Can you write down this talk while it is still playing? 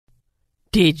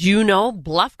Did you know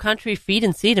Bluff Country Feed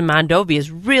and Seed in Mondovi is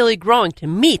really growing to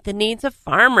meet the needs of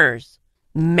farmers?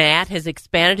 Matt has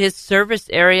expanded his service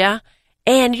area,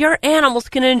 and your animals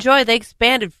can enjoy the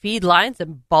expanded feed lines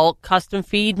and bulk custom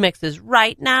feed mixes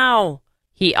right now.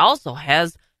 He also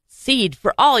has seed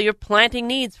for all your planting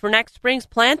needs for next spring's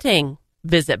planting.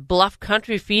 Visit Bluff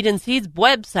Country Feed and Seed's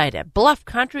website at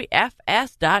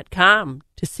bluffcountryfs.com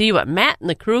to see what Matt and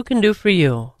the crew can do for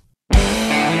you.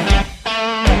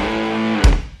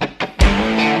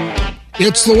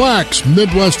 It's the Wax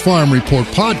Midwest Farm Report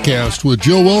podcast with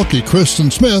Jill Welke, Kristen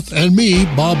Smith, and me,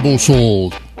 Bob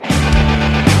Bosold.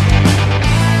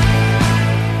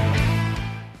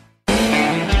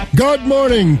 Good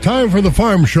morning. Time for the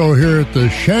farm show here at the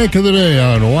Shank of the Day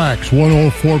on Wax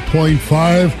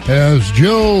 104.5 as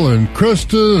Jill and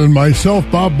Krista and myself,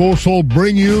 Bob Bosold,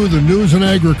 bring you the news and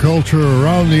agriculture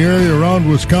around the area, around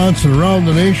Wisconsin, around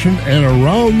the nation, and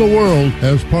around the world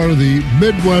as part of the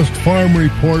Midwest Farm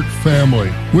Report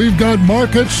family. We've got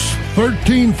markets,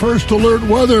 13 first alert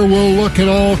weather. We'll look at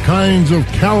all kinds of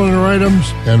calendar items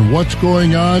and what's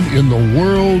going on in the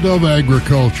world of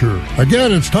agriculture.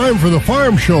 Again, it's time for the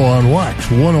farm show on Wax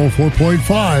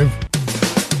 104.5.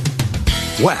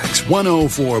 Wax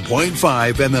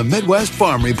 104.5 and the Midwest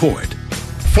Farm Report.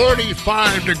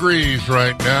 45 degrees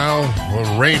right now.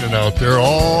 Well, raining out there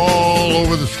all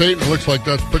over the state. It looks like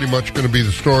that's pretty much going to be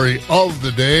the story of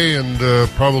the day and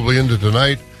probably into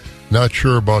tonight. Not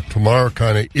sure about tomorrow.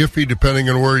 Kind of iffy depending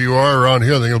on where you are around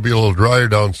here. I think it'll be a little drier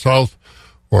down south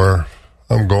where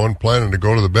I'm planning to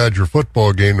go to the Badger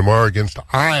football game tomorrow against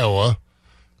Iowa.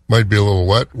 Might be a little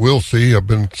wet. We'll see. I've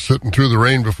been sitting through the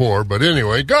rain before. But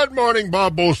anyway, good morning,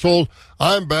 Bob Bosold.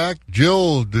 I'm back.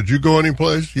 Jill, did you go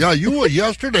anyplace? Yeah, you were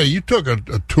yesterday. You took a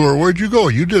tour. Where'd you go?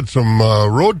 You did some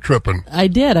road tripping. I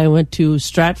did. I went to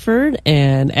Stratford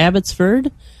and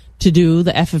Abbotsford to do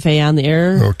the FFA on the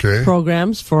air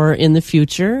programs for in the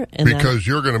future. And because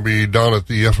you're going to be down at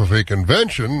the FFA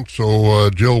convention, so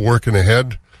Jill working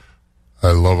ahead.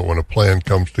 I love it when a plan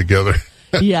comes together.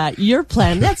 Yeah, your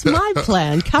plan. That's my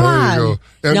plan. Come on. There you go.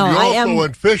 And you also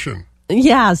went fishing.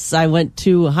 Yes, I went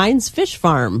to Heinz Fish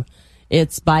Farm.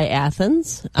 It's by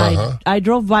Athens. I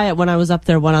drove by it when I was up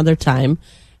there one other time,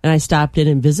 and I stopped in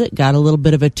and visit, got a little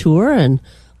bit of a tour and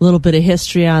a little bit of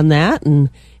history on that, and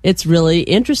it's really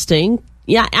interesting.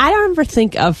 Yeah, I don't ever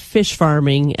think of fish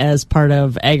farming as part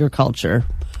of agriculture,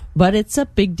 but it's a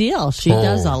big deal. She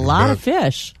does a lot of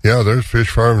fish. Yeah, there's fish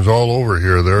farms all over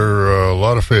here. There are a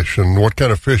lot of fish. And what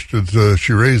kind of fish did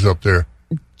she raise up there?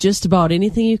 Just about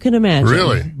anything you can imagine.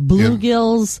 Really?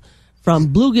 Bluegills,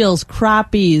 from bluegills,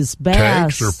 crappies, bass.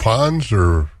 Tanks or ponds?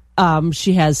 Or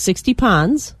she has 60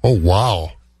 ponds. Oh,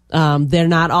 wow. They're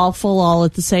not all full all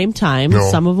at the same time.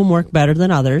 No. Some of them work better than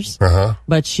others.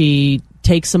 But she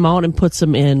takes them out and puts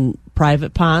them in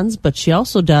private ponds. But she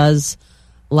also does...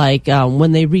 like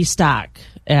when they restock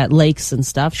at lakes and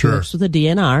stuff. She works with the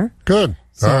DNR. Good.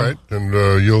 So, all right. And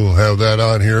you'll have that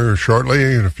on here shortly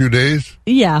in a few days?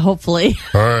 Yeah, hopefully.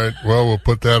 All right. Well, we'll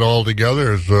put that all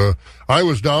together. As I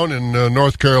was down in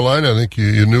North Carolina. I think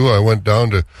you knew I went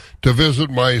down to visit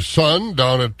my son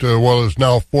down at, it's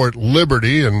now Fort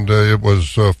Liberty, and it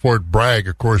was Fort Bragg,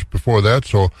 of course, before that.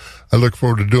 So I look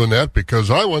forward to doing that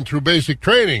because I went through basic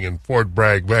training in Fort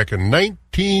Bragg back in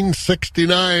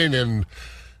 1969, and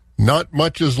not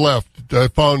much is left. I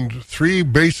found 3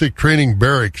 basic training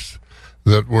barracks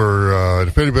that were,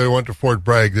 if anybody went to Fort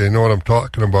Bragg, they know what I'm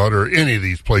talking about, or any of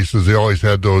these places. They always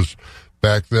had those,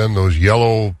 back then, those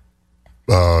yellow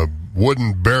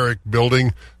wooden barrack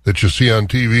building that you see on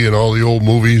TV in all the old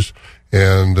movies,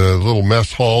 and little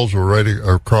mess halls were right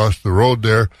across the road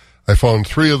there. I found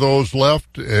 3 of those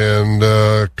left and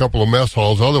a couple of mess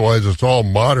halls. Otherwise, it's all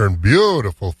modern,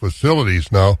 beautiful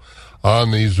facilities now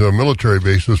on these military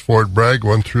bases. Fort Bragg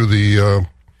went through the,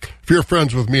 if you're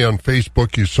friends with me on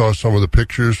Facebook, you saw some of the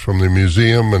pictures from the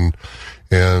museum and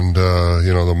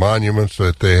the monuments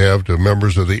that they have to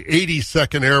members of the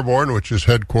 82nd Airborne, which is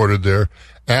headquartered there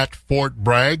at Fort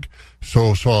Bragg.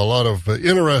 So saw a lot of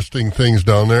interesting things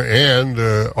down there and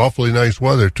awfully nice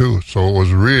weather too. So it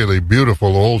was really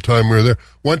beautiful the whole time we were there.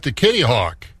 Went to Kitty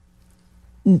Hawk.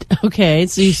 Okay,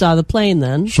 so you saw the plane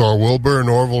then. Saw Wilbur and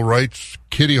Orville Wright's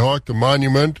Kitty Hawk, the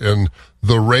monument, and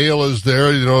the rail is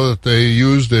there, that they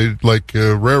use, like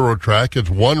a railroad track.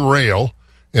 It's one rail,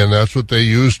 and that's what they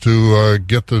used to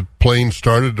get the plane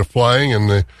started to flying,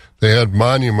 and they had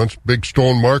monuments, big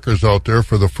stone markers out there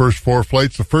for the first 4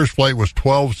 flights. The first flight was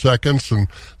 12 seconds, and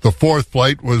the 4th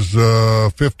flight was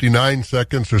 59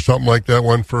 seconds or something like that,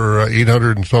 went for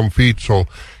 800 and some feet. So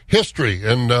history,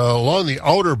 and along the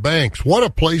Outer Banks, what a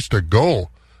place to go.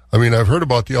 I mean, I've heard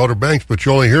about the Outer Banks, but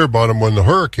you only hear about them when the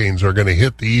hurricanes are going to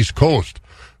hit the East Coast.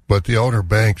 But the Outer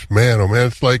Banks, man, oh man,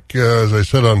 it's like, as I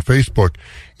said on Facebook,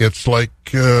 it's like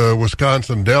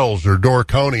Wisconsin Dells or Door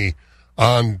County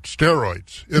on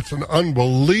steroids. It's an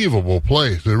unbelievable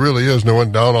place. It really is. And it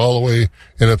went down all the way,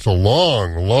 and it's a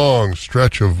long, long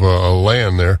stretch of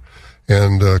land there.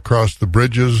 And across the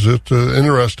bridges, it's an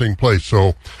interesting place.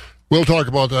 So we'll talk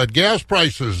about that. Gas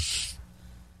prices.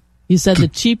 You said the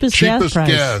cheapest gas price.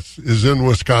 Gas is in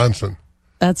Wisconsin.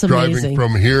 That's amazing. Driving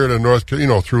from here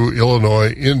to through Illinois,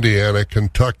 Indiana,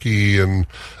 Kentucky, and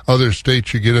other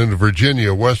states. You get into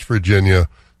Virginia, West Virginia.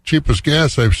 Cheapest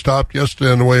gas I've stopped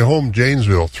yesterday on the way home,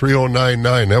 Janesville,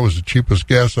 309.9. That was the cheapest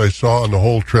gas I saw on the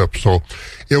whole trip. So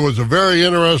it was a very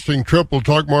interesting trip. We'll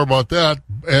talk more about that.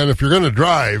 And if you're going to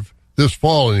drive this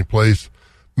fall anyplace,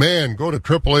 man, go to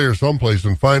AAA or someplace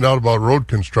and find out about road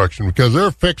construction, because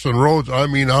they're fixing roads. I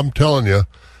mean, I'm telling you,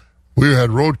 we had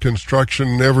road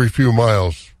construction every few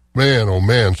miles. Man, oh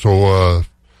man. So a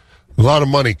lot of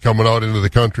money coming out into the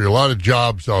country, a lot of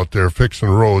jobs out there fixing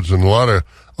roads, and a lot of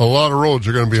roads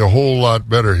are going to be a whole lot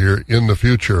better here in the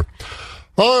future.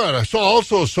 All right, I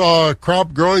also saw a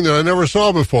crop growing that I never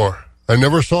saw before. I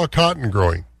never saw cotton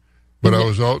growing, but I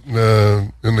was out in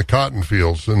the cotton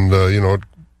fields, and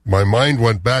my mind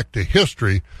went back to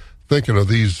history, thinking of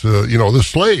these, the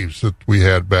slaves that we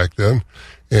had back then,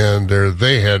 and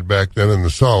they had back then in the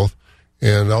South,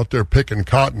 and out there picking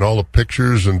cotton. All the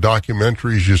pictures and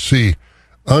documentaries you see.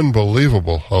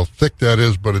 Unbelievable how thick that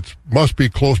is, but it must be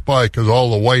close by because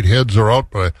all the white heads are out.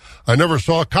 But I never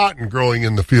saw cotton growing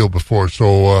in the field before.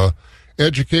 So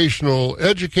educational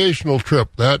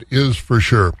trip, that is for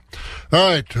sure. All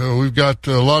right, we've got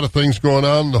a lot of things going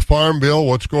on. The Farm Bill,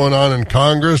 what's going on in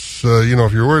Congress.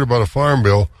 If you're worried about a Farm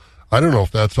Bill, I don't know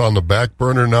if that's on the back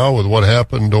burner now with what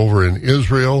happened over in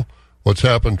Israel, what's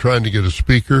happened trying to get a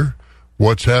speaker.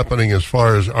 What's happening as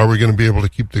far as, are we going to be able to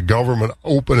keep the government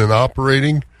open and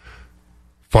operating?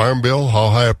 Farm Bill, how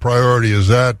high a priority is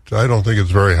that? I don't think it's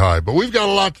very high. But we've got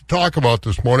a lot to talk about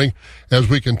this morning as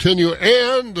we continue.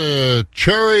 And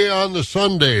cherry on the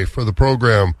sundae for the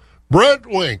program, Brent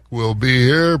Wink will be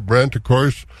here. Brent, of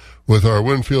course, with our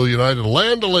Winfield United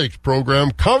Land O'Lakes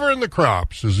program, covering the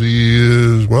crops as he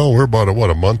is, we're about,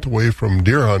 a month away from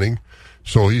deer hunting.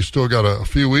 So he's still got a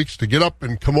few weeks to get up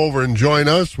and come over and join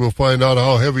us. We'll find out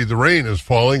how heavy the rain is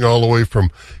falling all the way from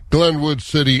Glenwood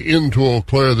City into Eau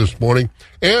Claire this morning.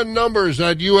 And numbers,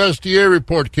 that USDA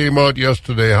report came out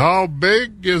yesterday. How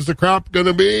big is the crop going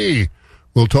to be?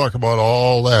 We'll talk about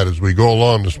all that as we go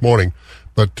along this morning.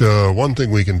 But one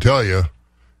thing we can tell you,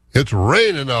 it's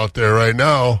raining out there right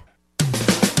now.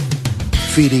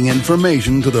 Feeding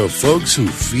information to the folks who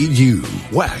feed you.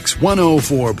 Wax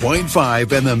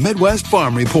 104.5 and the Midwest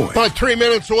Farm Report. About 3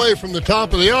 minutes away from the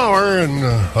top of the hour, and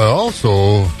I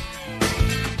also,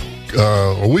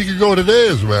 a week ago today,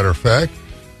 as a matter of fact,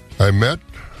 I met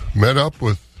up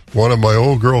with one of my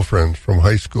old girlfriends from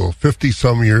high school,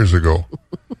 50-some years ago.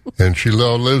 And she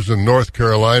now lives in North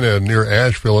Carolina near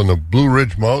Asheville in the Blue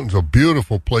Ridge Mountains, a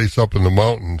beautiful place up in the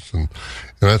mountains. And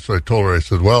that's what I told her. I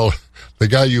said, well, the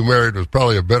guy you married was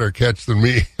probably a better catch than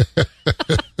me.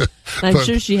 I'm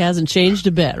sure she hasn't changed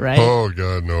a bit, right? Oh,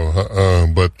 God,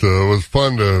 no. But it was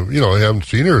fun to, I haven't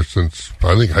seen her since,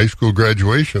 I think, high school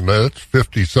graduation. That's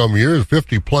 50-some years,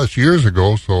 50-plus years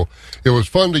ago. So it was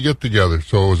fun to get together.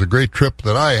 So it was a great trip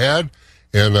that I had.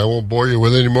 And I won't bore you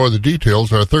with any more of the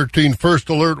details. Our 13 first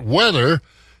alert weather.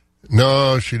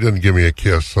 No, she didn't give me a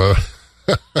kiss.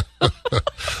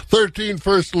 13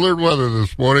 first alert weather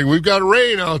this morning. We've got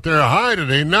rain out there. High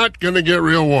today. Not going to get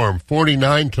real warm.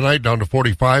 49 tonight, down to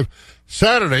 45.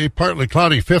 Saturday, partly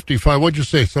cloudy, 55. What'd you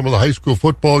say? Some of the high school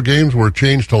football games were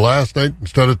changed to last night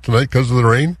instead of tonight because of the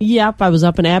rain? Yep, I was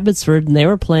up in Abbotsford, and they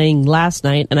were playing last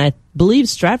night, and I believe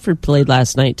Stratford played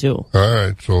last night, too. All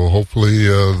right, so hopefully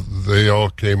they all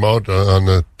came out on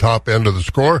the top end of the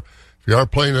score. If you are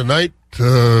playing tonight,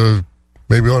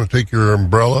 maybe you want to take your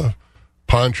umbrella,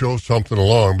 poncho, something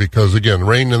along, because, again,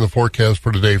 rain in the forecast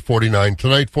for today, 49.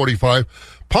 Tonight,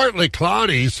 45. Partly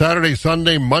cloudy, Saturday,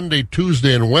 Sunday, Monday,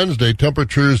 Tuesday, and Wednesday.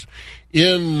 Temperatures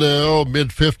in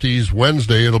mid-50s.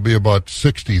 Wednesday, it'll be about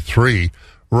 63.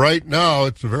 Right now,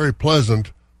 it's a very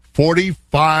pleasant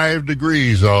 45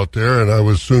 degrees out there, and I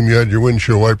would assume you had your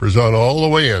windshield wipers on all the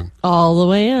way in. All the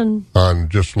way in. On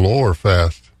just low or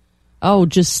fast? Oh,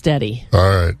 just steady. All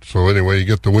right. So anyway, you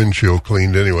get the windshield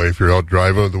cleaned anyway. If you're out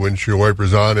driving with the windshield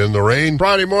wipers on in the rain.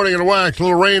 Friday morning in Wax, a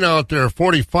little rain out there.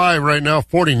 45 right now.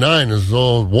 49 is as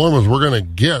warm as we're going to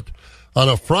get on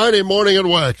a Friday morning at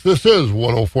Wax. This is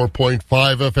 104.5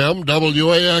 FM,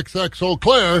 WAXX Eau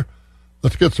Claire.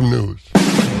 Let's get some news.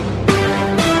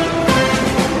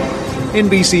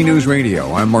 NBC News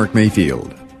Radio, I'm Mark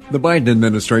Mayfield. The Biden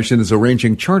administration is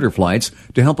arranging charter flights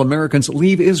to help Americans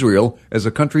leave Israel as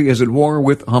the country is at war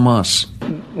with Hamas.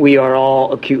 We are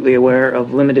all acutely aware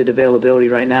of limited availability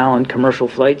right now on commercial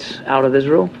flights out of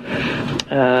Israel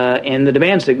and the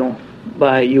demand signal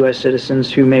by U.S.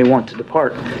 citizens who may want to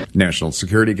depart. National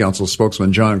Security Council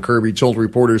spokesman John Kirby told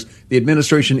reporters the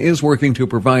administration is working to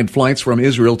provide flights from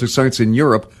Israel to sites in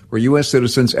Europe for U.S.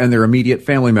 citizens and their immediate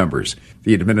family members.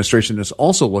 The administration is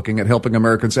also looking at helping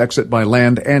Americans exit by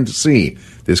land and sea.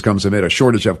 This comes amid a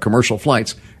shortage of commercial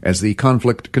flights as the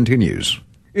conflict continues.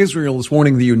 Israel is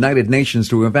warning the United Nations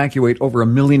to evacuate over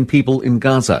 1 million people in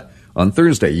Gaza. On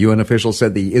Thursday, UN officials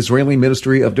said the Israeli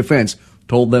Ministry of Defense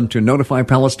told them to notify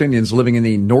Palestinians living in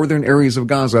the northern areas of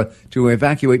Gaza to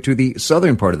evacuate to the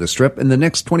southern part of the Strip in the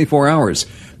next 24 hours.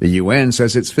 The UN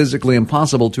says it's physically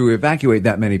impossible to evacuate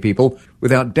that many people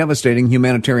without devastating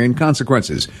humanitarian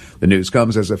consequences. The news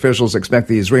comes as officials expect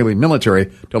the Israeli military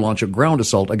to launch a ground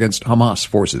assault against Hamas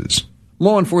forces.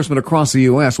 Law enforcement across the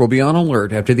U.S. will be on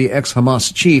alert after the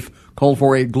ex-Hamas chief called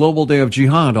for a global day of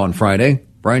jihad on Friday.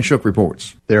 Brian Shook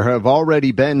reports. There have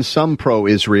already been some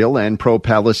pro-Israel and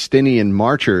pro-Palestinian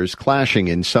marchers clashing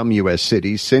in some U.S.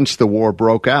 cities since the war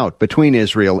broke out between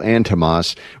Israel and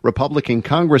Hamas. Republican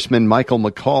Congressman Michael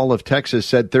McCall of Texas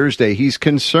said Thursday he's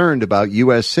concerned about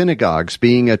U.S. synagogues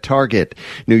being a target.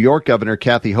 New York Governor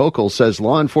Kathy Hochul says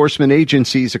law enforcement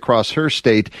agencies across her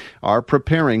state are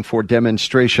preparing for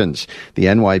demonstrations. The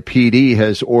NYPD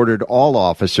has ordered all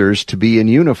officers to be in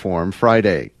uniform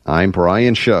Friday. I'm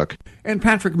Brian Shook. And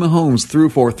Patrick Mahomes threw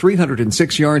for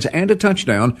 306 yards and a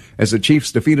touchdown as the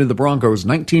Chiefs defeated the Broncos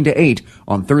 19-8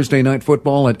 on Thursday Night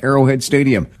Football at Arrowhead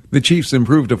Stadium. The Chiefs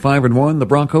improved to 5-1, the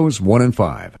Broncos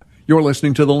 1-5. You're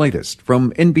listening to the latest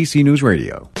from NBC News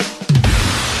Radio.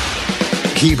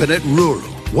 Keeping it rural.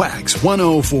 Wax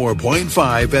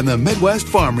 104.5 and the Midwest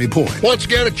Farm Report. Once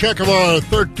again, a check of our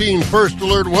 13 first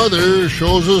alert weather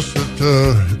shows us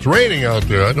that it's raining out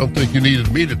there. I don't think you needed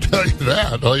me to tell you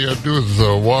that. All you have to do is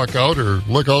walk out or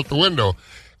look out the window.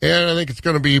 And I think it's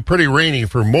going to be pretty rainy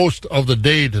for most of the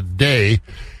day today.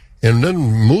 And then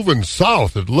moving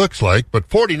south, it looks like. But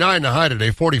 49 the high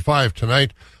today, 45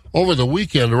 tonight. Over the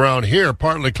weekend around here,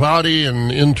 partly cloudy and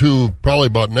into probably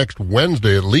about next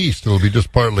Wednesday at least. It'll be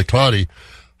just partly cloudy.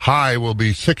 High will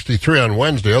be 63 on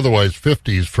Wednesday, otherwise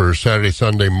 50s for Saturday,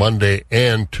 Sunday, Monday,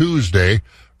 and Tuesday.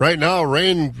 Right now,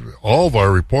 rain, all of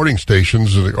our reporting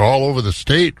stations all over the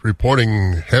state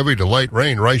reporting heavy to light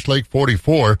rain. Rice Lake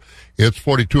 44, it's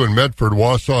 42 in Medford,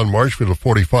 Wausau and Marshfield at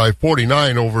 45,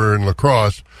 49 over in La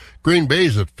Crosse. Green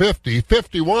Bay's at 50,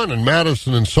 51 in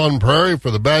Madison and Sun Prairie for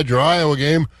the Badger, Iowa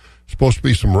game. Supposed to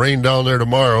be some rain down there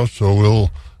tomorrow, so we'll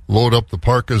load up the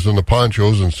parkas and the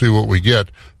ponchos and see what we get.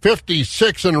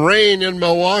 56 in rain in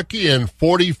Milwaukee and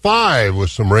 45 with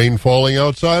some rain falling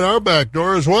outside our back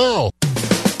door as well.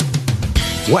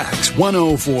 Wax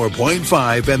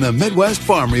 104.5 and the Midwest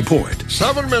Farm Report.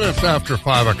 7 minutes after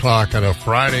 5 o'clock on a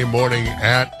Friday morning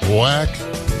at Wax.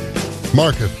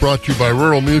 Market brought to you by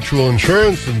Rural Mutual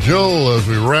Insurance. And Jill, as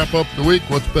we wrap up the week,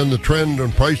 what's been the trend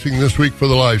on pricing this week for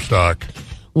the livestock?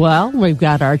 Well, we've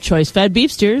got our choice-fed beef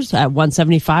steers at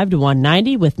 $175 to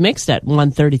 $190, with mixed at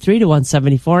 $133 to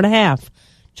 $174.5.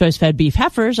 Choice-fed beef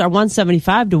heifers are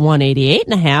 $175 to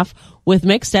 $188.5, with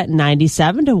mixed at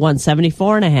 $97 to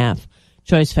 $174.5.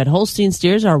 Choice-fed Holstein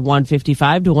steers are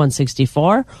 $155 to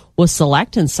 $164, with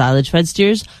select and silage-fed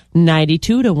steers $92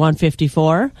 to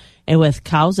 $154, and with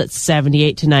cows at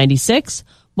 $78 to $96.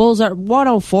 Bulls are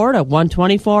 $104 to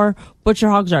 $124. Butcher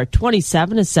hogs are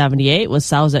 $27 to $78, with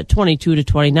sows at $22 to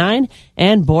 $29,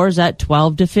 and boars at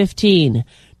 $12 to $15.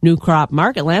 New crop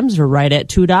market lambs are right at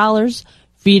 $2.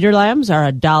 Feeder lambs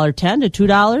are $1.10 to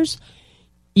 $2.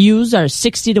 Ewes are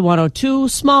 $60 to $102.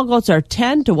 Small goats are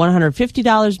 $10 to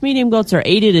 $150. Medium goats are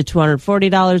 $80 to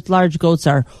 $240. Large goats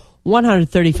are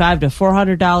 $135 to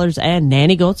 $400, and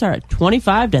nanny goats are at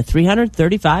 $25 to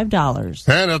 $335.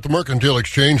 And at the Mercantile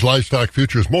Exchange, livestock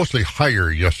futures mostly higher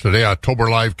yesterday. October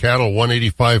live cattle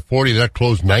 $185.40, that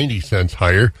closed 90 cents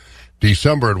higher.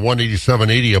 December at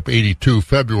 $187.80, up 82.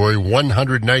 February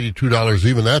 $192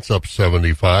 even, that's up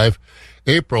 75.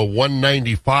 April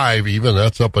 $195 even,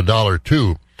 that's up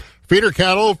 $1.02. Feeder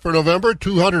cattle for November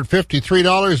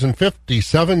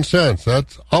 $253.57,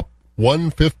 that's up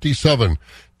 $157.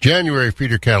 January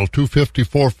feeder cattle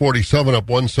 $254.47, up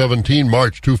 $117.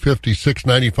 March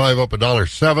 $256.95, up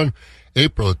 $1.07.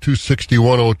 April at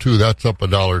 $261.02, that's up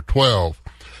 $1.12.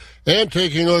 And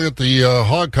taking a look at the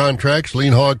hog contracts,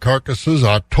 lean hog carcasses,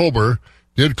 October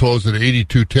did close at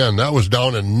 $82.10. That was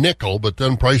down a nickel, but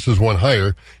then prices went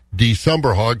higher.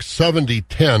 December hogs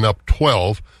 $70.10, up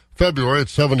 12. February at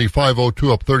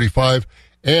 75.02, up 35.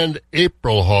 And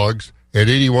April hogs at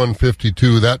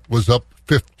 81.52. That was up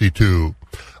 52.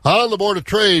 On the Board of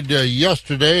Trade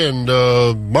yesterday, and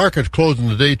markets closing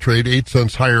the day trade 8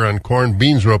 cents higher on corn.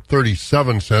 Beans are up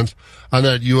 37 cents on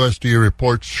that USDA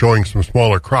report showing some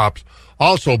smaller crops.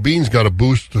 Also, beans got a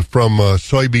boost from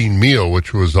soybean meal,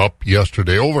 which was up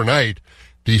yesterday. Overnight,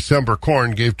 December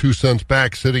corn gave 2 cents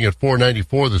back, sitting at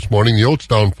 $4.94 this morning. The oats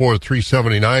down 4 at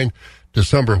 $3.79.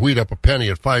 December wheat up a penny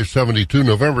at $5.72.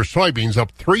 November soybeans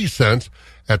up 3 cents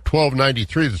at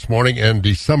 $12.93 this morning. And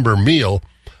December meal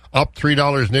up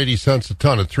 $3.80 a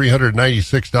ton at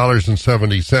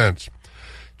 $396.70.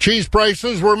 Cheese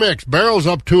prices were mixed. Barrels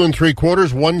up 2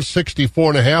 3/4,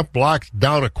 164.5. Blocks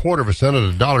down 1/4 cent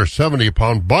at $1.70 a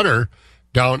pound. Butter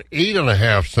down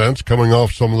 8.5 cents, coming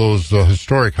off some of those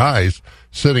historic highs,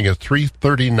 sitting at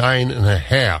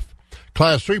 $3.39.5.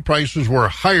 Class 3 prices were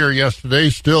higher yesterday.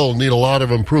 Still need a lot of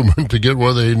improvement to get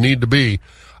where they need to be.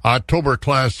 October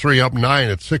Class 3 up 9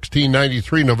 at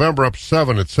 $16.93. November up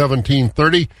 7 at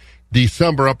 $17.30.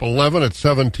 December up 11 at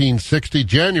 $17.60.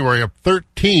 January up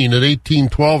 13 at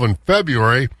 $18.12. And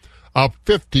February up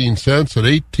 15 cents at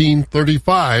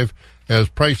 $18.35 as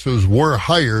prices were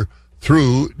higher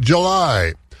through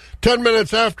July. 10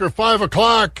 minutes after 5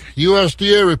 o'clock,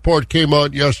 USDA report came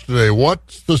out yesterday.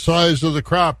 What's the size of the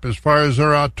crop as far as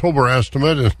their October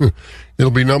estimate? And it'll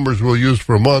be numbers we'll use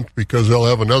for a month because they'll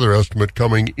have another estimate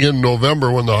coming in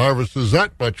November when the harvest is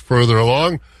that much further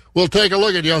along. We'll take a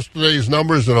look at yesterday's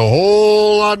numbers and a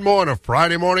whole lot more on a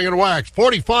Friday morning at Wax.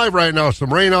 45 right now,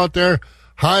 some rain out there.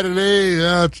 High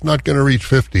today, it's not going to reach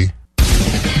 50.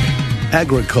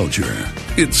 Agriculture.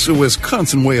 It's a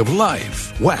Wisconsin way of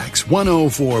life. Wax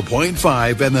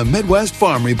 104.5 and the Midwest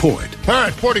Farm Report. All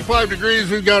right, 45 degrees.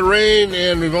 We've got rain,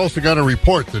 and we've also got a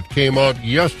report that came out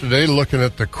yesterday looking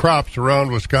at the crops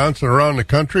around Wisconsin, around the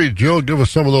country. Jill, give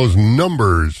us some of those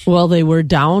numbers. Well, they were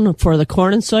down for the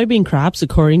corn and soybean crops,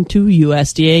 according to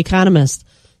USDA economists.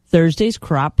 Thursday's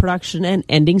crop production and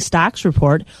ending stocks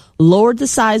report lowered the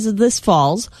size of this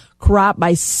fall's crop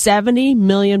by 70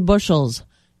 million bushels,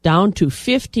 down to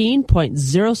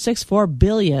 15.064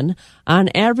 billion on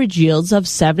average yields of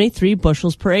 73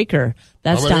 bushels per acre.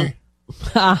 That's down.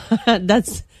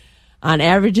 That's on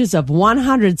averages of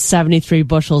 173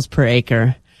 bushels per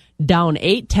acre, down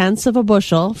 0.8 of a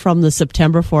bushel from the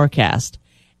September forecast.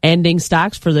 Ending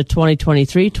stocks for the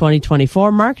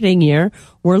 2023-2024 marketing year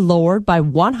were lowered by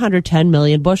 110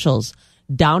 million bushels,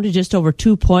 down to just over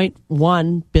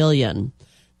 2.1 billion.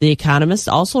 The economists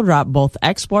also dropped both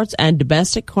exports and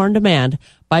domestic corn demand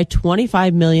by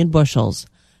 25 million bushels.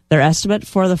 Their estimate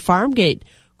for the farm gate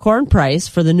corn price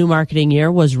for the new marketing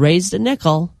year was raised a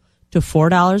nickel to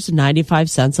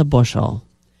 $4.95 a bushel.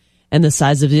 And the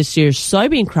size of this year's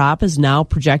soybean crop is now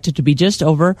projected to be just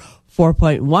over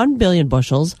 4.1 billion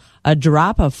bushels, a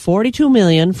drop of 42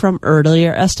 million from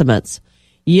earlier estimates.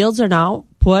 Yields are now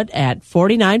put at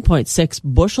 49.6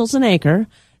 bushels an acre,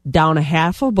 down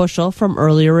 0.5 bushel from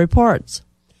earlier reports.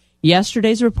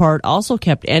 Yesterday's report also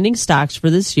kept ending stocks for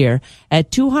this year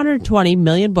at 220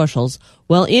 million bushels,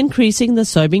 while increasing the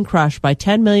soybean crush by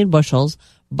 10 million bushels,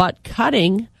 but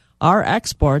cutting our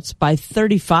exports by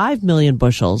 35 million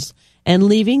bushels and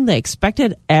leaving the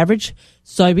expected average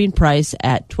soybean price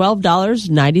at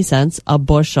 $12.90 a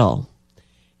bushel.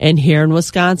 And here in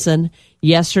Wisconsin,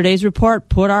 yesterday's report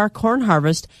put our corn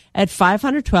harvest at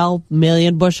 512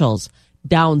 million bushels,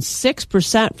 down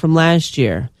 6% from last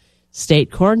year.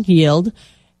 State corn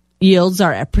yields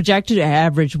are projected to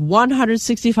average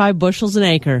 165 bushels an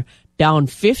acre, down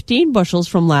 15 bushels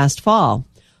from last fall.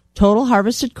 Total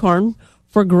harvested corn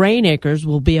for grain acres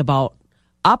will be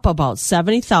up about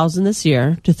 70,000 this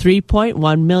year to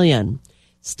 3.1 million.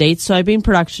 State soybean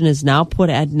production is now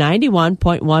put at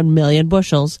 91.1 million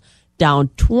bushels, down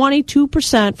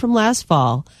 22% from last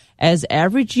fall, as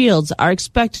average yields are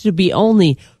expected to be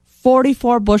only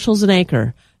 44 bushels an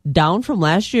acre, down from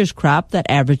last year's crop that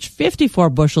averaged 54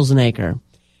 bushels an acre.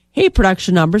 Hay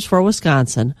production numbers for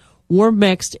Wisconsin were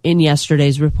mixed in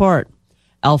yesterday's report.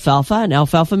 Alfalfa and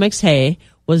alfalfa mixed hay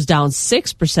was down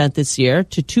 6% this year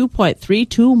to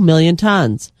 2.32 million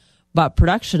tons, but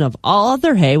production of all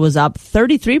other hay was up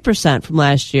 33% from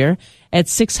last year at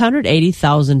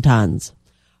 680,000 tons.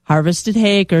 Harvested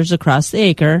hay acres across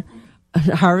the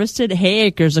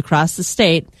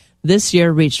state this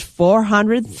year reached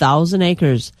 400,000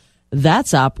 acres.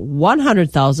 That's up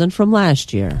 100,000 from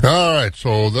last year. All right,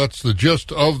 so that's the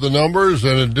gist of the numbers,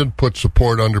 and it did put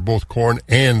support under both corn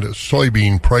and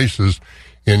soybean prices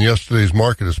in yesterday's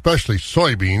market, especially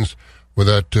soybeans, with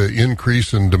that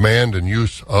increase in demand and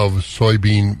use of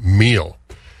soybean meal.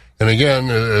 And again,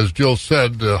 as Jill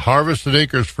said, harvested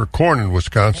acres for corn in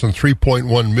Wisconsin,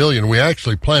 3.1 million. We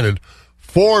actually planted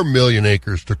 4 million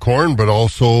acres to corn, but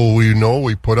also we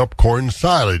put up corn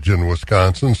silage in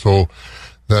Wisconsin. So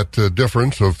that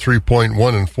difference of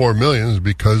 3.1 and 4 million is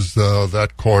because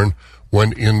that corn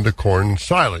went into corn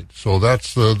silage. So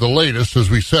that's the latest. As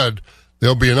we said,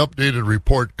 there'll be an updated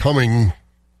report coming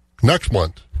next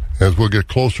month as we'll get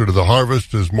closer to the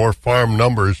harvest, as more farm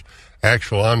numbers,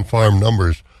 actual on-farm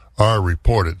numbers, are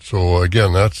reported. So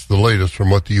again, that's the latest from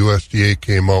what the USDA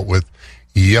came out with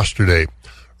yesterday.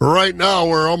 Right now,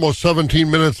 we're almost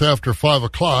 17 minutes after 5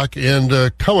 o'clock,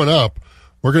 and coming up,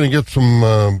 we're going to get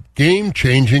some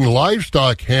game-changing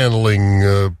livestock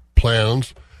handling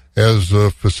plans as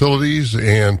facilities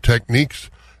and techniques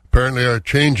apparently are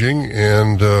changing.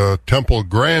 And Temple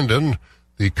Grandin,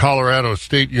 the Colorado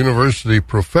State University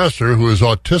professor who is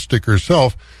autistic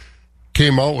herself,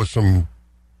 came out with some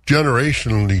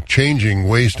generationally changing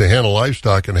ways to handle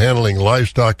livestock and handling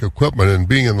livestock equipment. And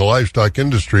being in the livestock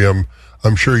industry,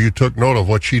 I'm sure you took note of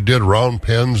what she did, round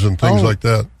pens and things like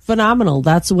that. Phenomenal.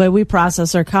 That's the way we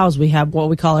process our cows. We have what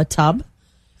we call a tub.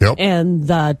 Yep. And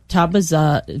the tub is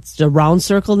it's a round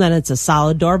circle, and then it's a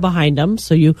solid door behind them.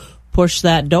 So you push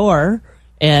that door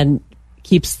and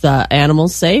keeps the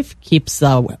animals safe, keeps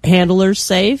the handlers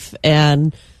safe,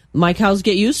 and my cows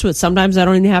get used to it. Sometimes I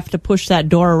don't even have to push that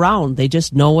door around. They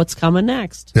just know what's coming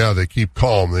next. Yeah, they keep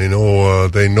calm. They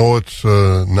know it's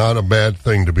not a bad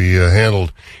thing to be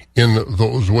handled in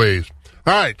those ways.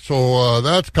 All right, so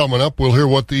that's coming up. We'll hear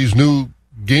what these new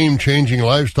game-changing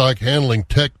livestock handling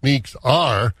techniques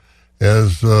are,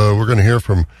 as we're going to hear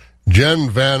from Jen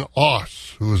Van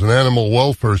Oss, who is an animal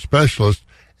welfare specialist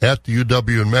at the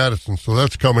UW in Madison. So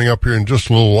that's coming up here in just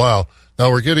a little while.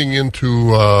 Now we're getting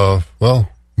into,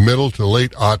 middle to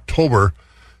late October,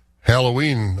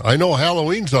 Halloween. I know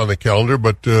Halloween's on the calendar,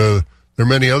 but there are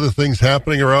many other things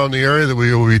happening around the area that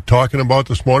we will be talking about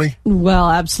this morning. Well,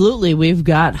 absolutely. We've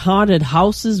got haunted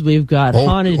houses. We've got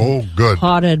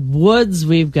haunted woods.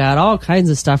 We've got all kinds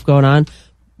of stuff going on.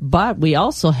 But we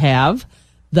also have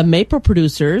the maple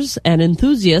producers and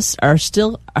enthusiasts are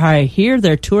here.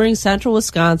 They're touring central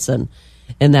Wisconsin,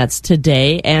 and that's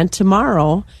today and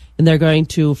tomorrow. And they're going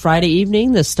to Friday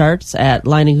evening. This starts at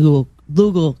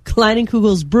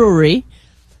Kleinenkugel's Brewery.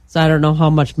 So I don't know how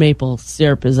much maple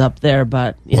syrup is up there,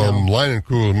 but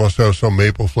Leinenkugel must have some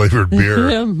maple flavored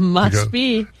beer. Must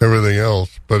be everything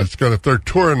else, but it's if they're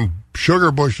touring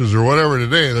sugar bushes or whatever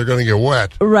today, they're going to get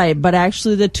wet. Right, but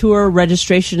actually the tour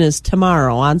registration is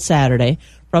tomorrow on Saturday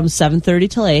from 7:30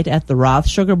 till 8 at the Roth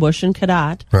Sugar Bush in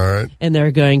Cadott. All right, and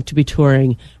they're going to be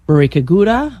touring Marika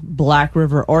Gouda, Black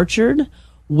River Orchard,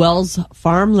 Wells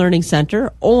Farm Learning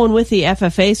Center, Owen Withy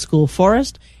FFA School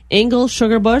Forest, Ingalls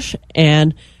Sugar Bush,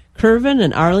 and Curvin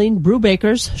and Arlene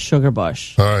Brubaker's Sugar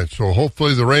Bush. All right, so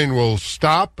hopefully the rain will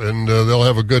stop and they'll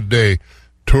have a good day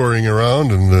touring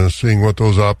around and seeing what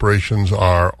those operations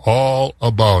are all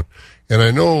about. And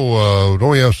I know, don't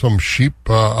we have some sheep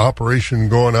operation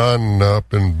going on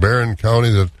up in Barron County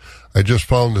that I just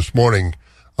found this morning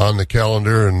on the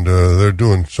calendar, and they're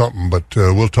doing something, but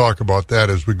we'll talk about that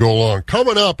as we go along.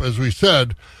 Coming up, as we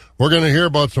said, we're going to hear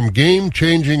about some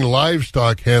game-changing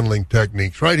livestock handling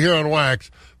techniques right here on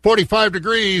Wax. 45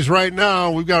 degrees right now.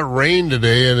 We've got rain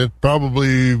today, and it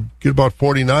probably get about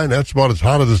 49. That's about as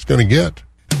hot as it's going to get.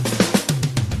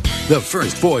 The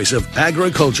first voice of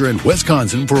agriculture in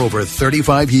Wisconsin for over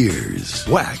 35 years.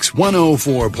 Wax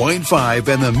 104.5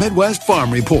 and the Midwest Farm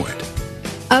Report.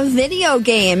 A video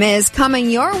game is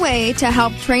coming your way to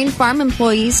help train farm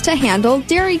employees to handle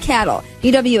dairy cattle.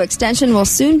 UW Extension will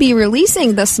soon be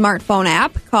releasing the smartphone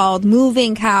app called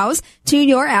Moving Cows to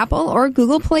your Apple or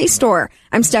Google Play Store.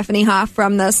 I'm Stephanie Hoff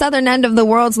from the southern end of the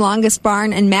world's longest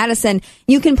barn in Madison.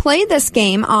 You can play this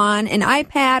game on an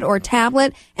iPad or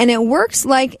tablet, and it works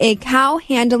like a cow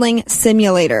handling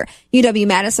simulator.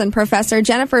 UW-Madison professor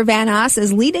Jennifer Van Haas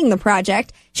is leading the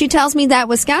project. She tells me that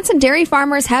Wisconsin dairy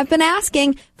farmers have been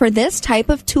asking for this type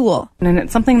of tool. And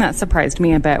it's something that surprised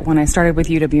me a bit when I started with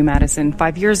UW-Madison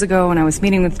 5 years ago, when I was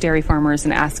meeting with dairy farmers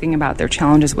and asking about their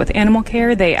challenges with animal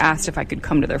care. They asked if I could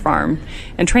come to their farm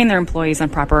and train their employees on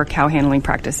proper cow handling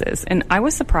practices. And I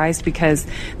was surprised because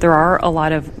there are a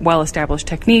lot of well-established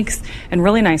techniques and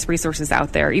really nice resources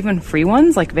out there, even free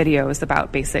ones like videos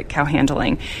about basic cow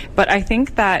handling. But I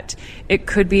think that it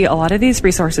could be a lot of these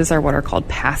resources are what are called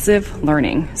passive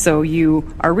learning. So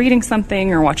you are reading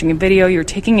something or watching a video, you're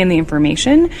taking taking in the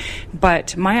information,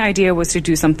 but my idea was to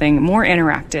do something more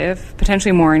interactive,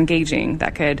 potentially more engaging,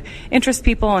 that could interest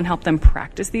people and help them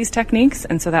practice these techniques.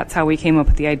 And so that's how we came up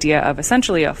with the idea of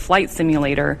essentially a flight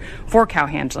simulator for cow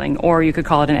handling, or you could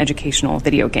call it an educational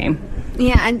video game.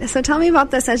 Yeah, and so tell me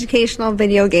about this educational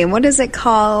video game. What is it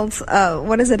called?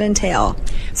 What does it entail?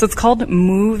 So it's called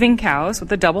Moving Cows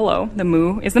with a double O. The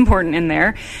moo is important in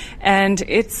there. And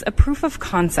it's a proof of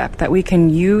concept that we can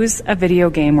use a video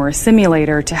game or a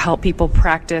simulator to help people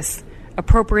practice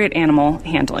appropriate animal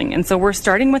handling. And so we're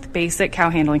starting with basic cow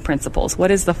handling principles. What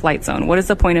is the flight zone? What is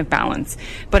the point of balance?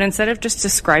 But instead of just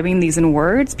describing these in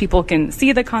words, people can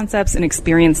see the concepts and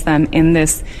experience them in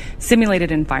this simulated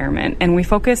environment. And we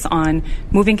focus on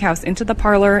moving cows into the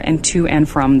parlor and to and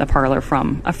from the parlor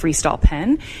from a freestyle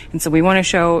pen. And so we want to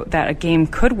show that a game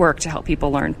could work to help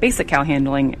people learn basic cow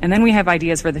handling. And then we have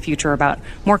ideas for the future about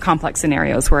more complex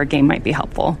scenarios where a game might be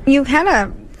helpful. You had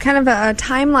a kind of a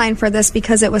timeline for this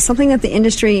because it was something that the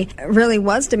industry really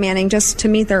was demanding just to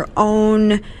meet their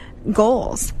own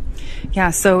goals. Yeah,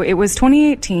 so it was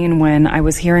 2018 when I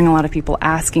was hearing a lot of people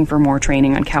asking for more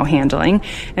training on cow handling,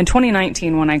 and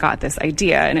 2019 when I got this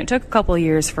idea. And it took a couple of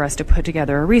years for us to put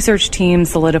together a research team,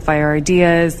 solidify our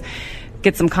ideas,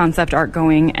 get some concept art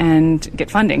going, and get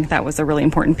funding. That was a really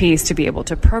important piece to be able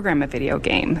to program a video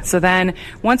game. So then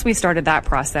once we started that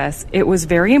process, it was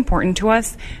very important to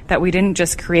us that we didn't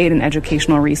just create an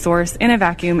educational resource in a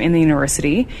vacuum in the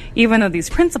university. Even though these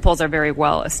principles are very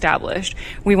well established,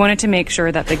 we wanted to make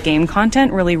sure that the game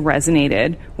content really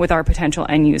resonated with our potential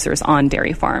end users on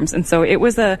dairy farms. And so it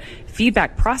was a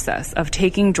feedback process of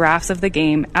taking drafts of the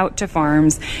game out to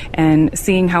farms and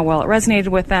seeing how well it resonated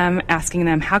with them, asking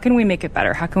them, how can we make it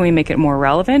better? How can we make it more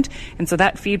relevant? And so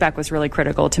that feedback was really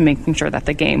critical to making sure that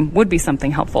the game would be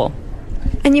something helpful.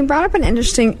 And you brought up an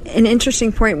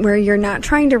interesting point where you're not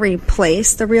trying to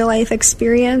replace the real life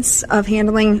experience of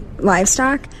handling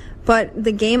livestock, but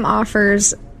the game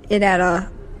offers it at a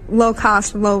low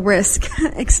cost, low risk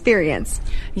experience.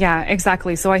 Yeah,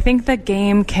 exactly. So I think the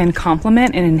game can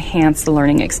complement and enhance the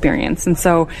learning experience. And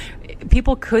so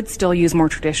people could still use more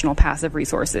traditional passive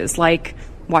resources like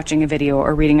watching a video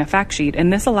or reading a fact sheet,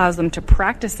 and this allows them to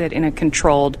practice it in a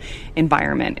controlled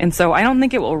environment. And so I don't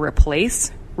think it will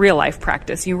replace real life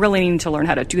practice. You really need to learn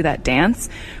how to do that dance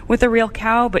with a real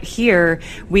cow, but here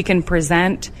we can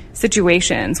present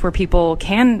situations where people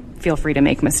can feel free to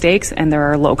make mistakes and there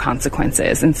are low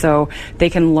consequences, and so they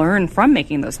can learn from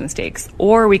making those mistakes.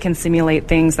 Or we can simulate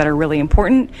things that are really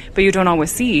important but you don't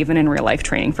always see even in real life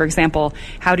training. For example,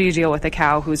 how do you deal with a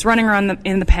cow who's running around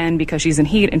in the pen because she's in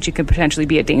heat and she could potentially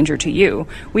be a danger to you?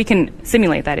 We can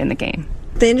simulate that in the game.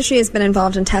 The industry has been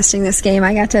involved in testing this game.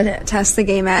 I got to test the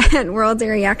game at World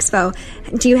Dairy Expo.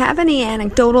 Do you have any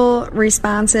anecdotal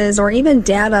responses or even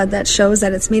data that shows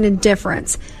that it's made a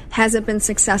difference? Has it been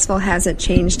successful? Has it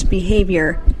changed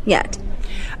behavior yet?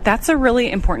 That's a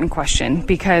really important question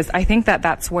because I think that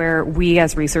that's where we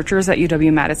as researchers at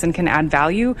UW-Madison can add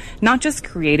value, not just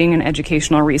creating an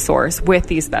educational resource with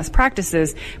these best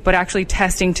practices, but actually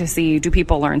testing to see, do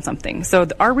people learn something? So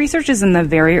our research is in the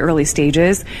very early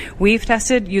stages. We've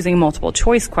tested using multiple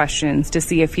choice questions to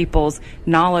see if people's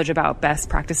knowledge about best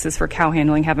practices for cow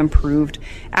handling have improved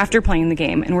after playing the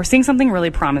game. And we're seeing something really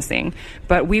promising,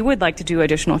 but we would like to do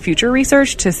additional future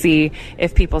research to see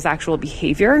if people's actual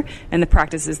behavior and the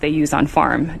practices they use on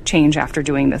farm change after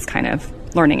doing this kind of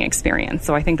learning experience.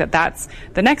 So I think that that's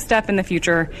the next step in the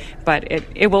future, but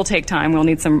it will take time. We'll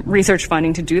need some research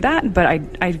funding to do that, but I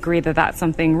agree that that's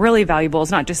something really valuable.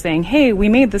 It's not just saying, hey, we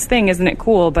made this thing, isn't it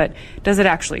cool, but does it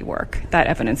actually work? That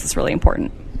evidence is really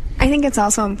important. I think it's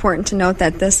also important to note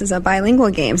that this is a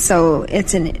bilingual game, so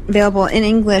it's available in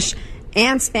English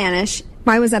and Spanish.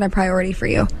 Why was that a priority for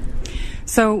you?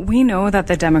 So we know that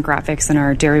the demographics in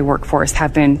our dairy workforce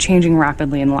have been changing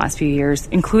rapidly in the last few years,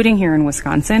 including here in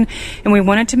Wisconsin, and we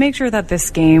wanted to make sure that this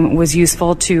game was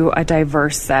useful to a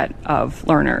diverse set of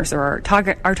learners. Or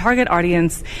our target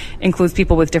audience includes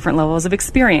people with different levels of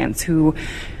experience who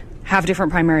have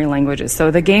different primary languages.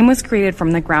 So the game was created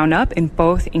from the ground up in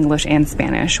both English and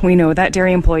Spanish. We know that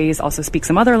dairy employees also speak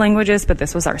some other languages, but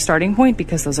this was our starting point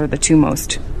because those are the two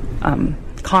most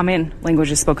common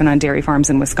languages spoken on dairy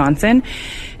farms in Wisconsin.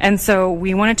 And so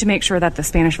we wanted to make sure that the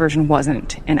Spanish version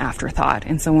wasn't an afterthought.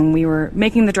 And so when we were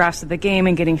making the drafts of the game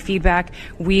and getting feedback,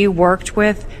 we worked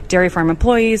with dairy farm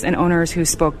employees and owners who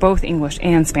spoke both English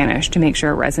and Spanish to make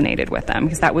sure it resonated with them,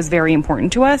 because that was very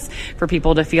important to us, for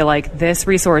people to feel like this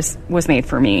resource was made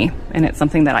for me and it's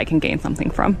something that I can gain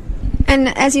something from. And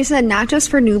as you said, not just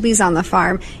for newbies on the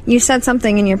farm, you said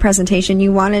something in your presentation.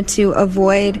 You wanted to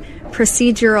avoid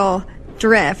procedural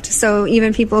drift. So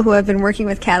even people who have been working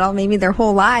with cattle maybe their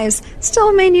whole lives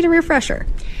still may need a refresher.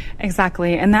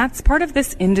 Exactly, and that's part of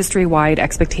this industry-wide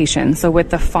expectation. So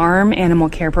with the Farm Animal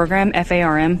Care Program,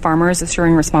 FARM, Farmers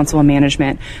Assuring Responsible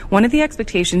Management, one of the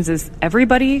expectations is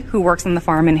everybody who works on the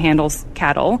farm and handles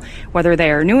cattle, whether they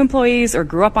are new employees or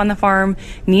grew up on the farm,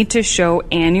 need to show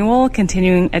annual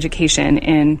continuing education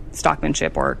in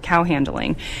stockmanship or cow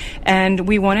handling. And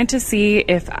we wanted to see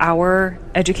if our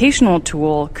educational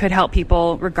tool could help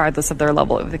people regardless of their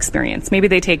level of experience. Maybe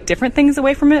they take different things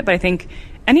away from it, but I think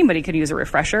anybody could use a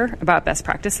refresher about best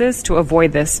practices to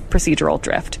avoid this procedural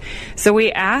drift. So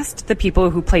we asked the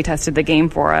people who play tested the game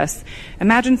for us,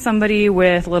 imagine somebody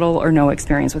with little or no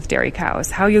experience with dairy cows.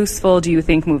 How useful do you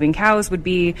think moving cows would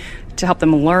be to help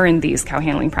them learn these cow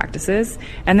handling practices?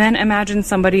 And then imagine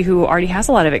somebody who already has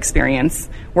a lot of experience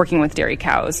working with dairy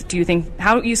cows.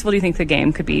 How useful do you think the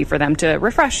game could be for them to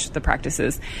refresh the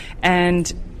practices?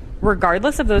 And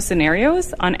regardless of those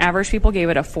scenarios, on average, people gave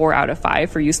it a 4 out of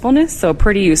 5 for usefulness, so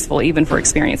pretty useful even for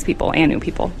experienced people and new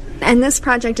people. And this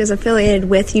project is affiliated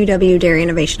with UW Dairy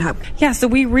Innovation Hub. Yeah, so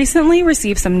we recently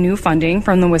received some new funding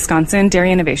from the Wisconsin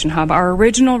Dairy Innovation Hub. Our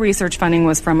original research funding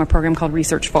was from a program called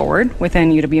Research Forward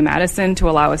within UW-Madison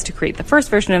to allow us to create the first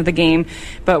version of the game,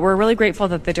 but we're really grateful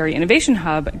that the Dairy Innovation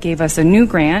Hub gave us a new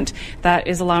grant that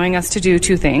is allowing us to do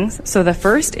 2 things. So the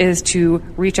first is to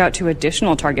reach out to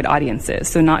additional target audiences,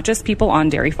 so not just people on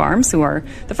dairy farms who are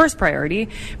the first priority,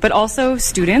 but also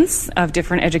students of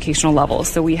different educational levels.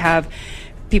 So we have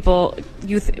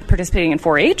youth participating in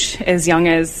 4-H as young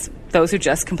as those who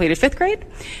just completed 5th grade.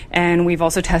 And we've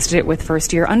also tested it with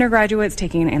first-year undergraduates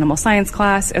taking an animal science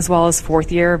class, as well as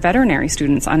 4th-year veterinary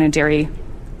students on a dairy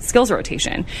skills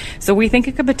rotation. So we think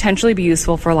it could potentially be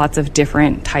useful for lots of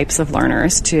different types of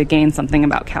learners to gain something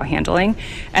about cow handling.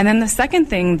 And then the second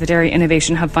thing the Dairy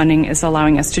Innovation Hub funding is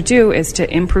allowing us to do is to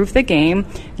improve the game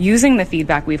using the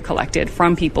feedback we've collected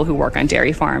from people who work on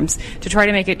dairy farms to try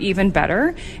to make it even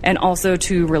better and also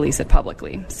to release it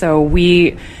publicly. So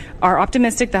we are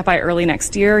optimistic that by early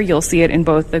next year, you'll see it in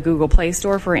both the Google Play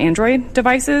Store for Android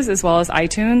devices as well as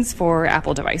iTunes for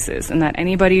Apple devices, and that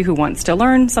anybody who wants to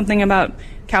learn something about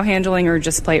cow handling or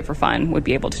just play it for fun would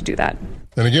be able to do that.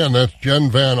 And again, that's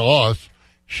Jen Van Oss.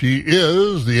 She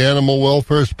is the animal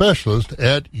welfare specialist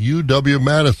at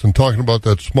UW-Madison, talking about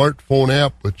that smartphone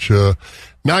app, which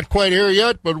not quite here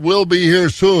yet, but will be here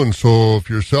soon. So if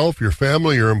yourself, your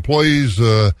family, your employees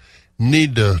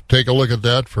need to take a look at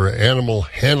that for animal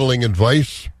handling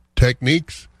advice,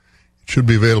 techniques, it should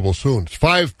be available soon. It's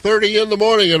 5:30 in the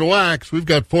morning in Wax. We've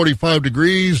got 45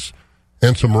 degrees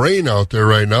and some rain out there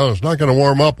right now. It's not going to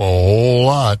warm up a whole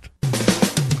lot.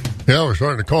 Yeah, we're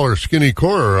starting to call her skinny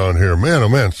core around here. Man, oh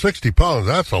man, 60 pounds,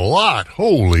 that's a lot.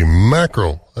 Holy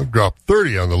mackerel. I've dropped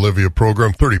 30 on the Livia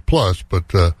program, 30 plus,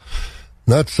 but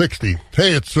not 60.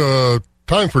 Hey, it's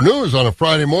time for news on a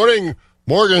Friday morning.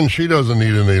 Morgan, she doesn't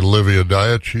need any Livia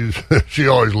diet. She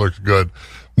always looks good.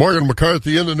 Morgan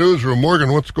McCarthy in the newsroom.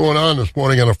 Morgan, what's going on this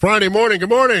morning on a Friday morning? Good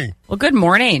morning. Well, good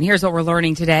morning. Here's what we're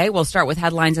learning today. We'll start with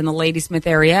headlines in the Ladysmith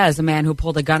area as a man who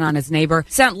pulled a gun on his neighbor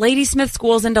sent Ladysmith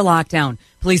schools into lockdown.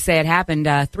 Police say it happened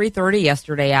 3:30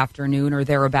 yesterday afternoon or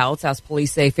thereabouts, as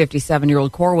police say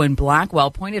 57-year-old Corwin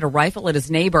Blackwell pointed a rifle at his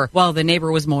neighbor while the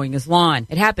neighbor was mowing his lawn.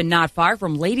 It happened not far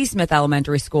from Ladysmith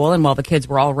Elementary School, and while the kids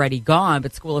were already gone,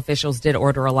 but school officials did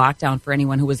order a lockdown for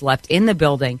anyone who was left in the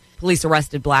building. Police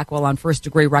arrested Blackwell on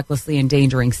first-degree recklessly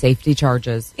endangering safety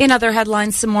charges. In other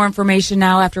headlines, some more information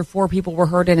now after 4 people were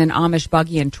hurt in an Amish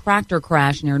buggy and tractor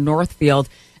crash near Northfield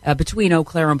between Eau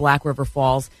Claire and Black River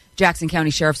Falls. Jackson County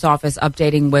Sheriff's Office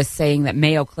updating was saying that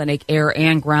Mayo Clinic air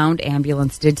and ground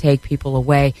ambulance did take people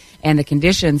away, and the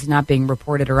conditions not being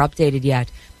reported or updated yet.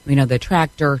 We know the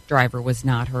tractor driver was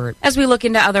not hurt. As we look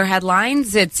into other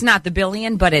headlines, it's not the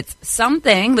billion, but it's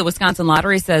something. The Wisconsin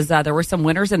Lottery says there were some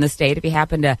winners in the state. If you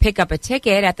happen to pick up a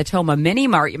ticket at the Toma Mini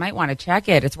Mart, you might want to check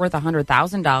it. It's worth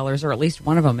 $100,000, or at least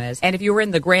one of them is. And if you were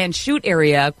in the Grand Chute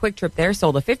area, a Quick Trip there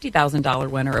sold a $50,000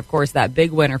 winner. Of course, that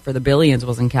big winner for the billions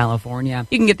was in California.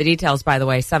 You can get the details, by the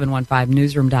way,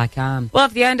 715newsroom.com. Well,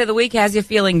 if the end of the week has you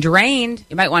feeling drained,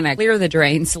 you might want to clear the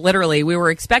drains. Literally, we were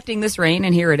expecting this rain,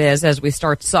 and here it is as we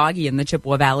start soggy in the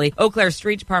Chippewa Valley. Eau Claire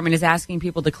Street Department is asking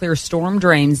people to clear storm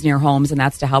drains near homes, and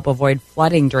that's to help avoid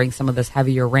flooding during some of this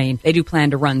heavier rain. They do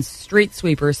plan to run street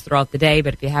sweepers throughout the day,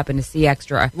 but if you happen to see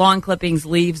extra lawn clippings,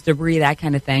 leaves, debris, that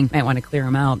kind of thing, might want to clear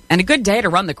them out. And a good day to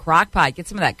run the crock pot, get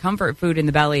some of that comfort food in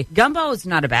the belly. Gumbo is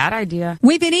not a bad idea.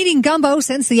 We've been eating gumbo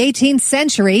since the 18th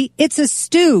century. It's a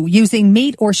stew using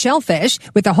meat or shellfish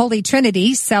with the Holy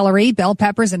Trinity, celery, bell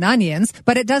peppers, and onions,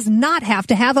 but it does not have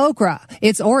to have okra.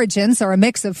 Its origins are a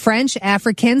mix mix of French,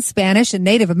 African, Spanish, and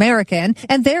Native American,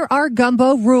 and there are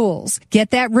gumbo rules.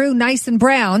 Get that roux nice and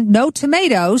brown, no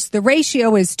tomatoes. The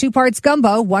ratio is 2 parts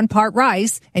gumbo, 1 part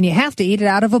rice, and you have to eat it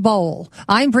out of a bowl.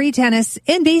 I'm Bree Tennis,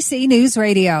 NBC News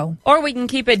Radio. Or we can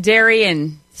keep it dairy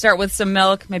and start with some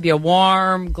milk, maybe a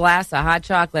warm glass of hot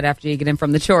chocolate after you get in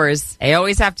from the chores. They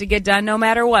always have to get done no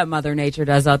matter what Mother Nature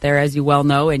does out there, as you well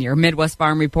know. And your Midwest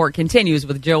Farm Report continues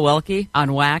with Jill Welke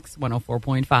on Wax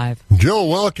 104.5. Jill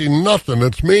Welke, nothing.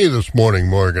 It's me this morning,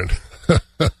 Morgan. All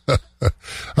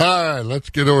right, let's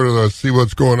get over to see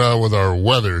what's going on with our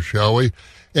weather, shall we?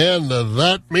 And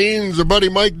that means our buddy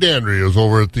Mike Dandry is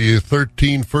over at the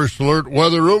 13 First Alert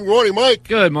Weather Room. Good morning, Mike.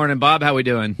 Good morning, Bob. How we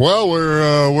doing? Well,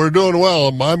 we're doing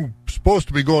well. I'm supposed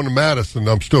to be going to Madison.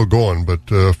 I'm still going, but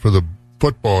for the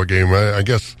football game, I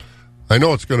guess I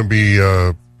know it's going to be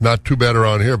not too bad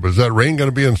around here. But is that rain going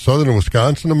to be in southern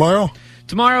Wisconsin tomorrow?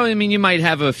 Tomorrow, I mean, you might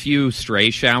have a few stray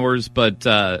showers, but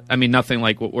I mean, nothing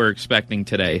like what we're expecting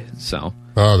today. So,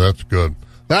 oh, that's good.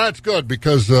 That's good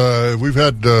because we've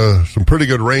had some pretty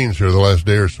good rains here the last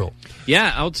day or so.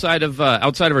 Yeah, outside of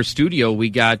our studio, we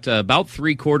got about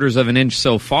 3/4 of an inch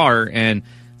so far, and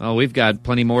we've got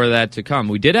plenty more of that to come.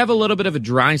 We did have a little bit of a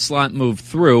dry slot move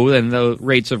through, and the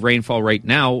rates of rainfall right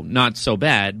now not so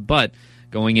bad. But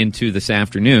going into this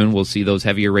afternoon, we'll see those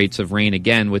heavier rates of rain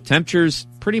again, with temperatures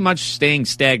pretty much staying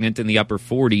stagnant in the upper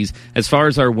 40s. As far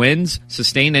as our winds,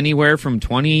 sustained anywhere from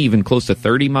 20, even close to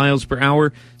 30 miles per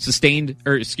hour,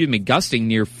 gusting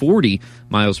near 40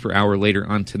 miles per hour later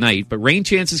on tonight. But rain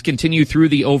chances continue through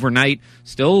the overnight.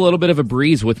 Still a little bit of a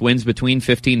breeze with winds between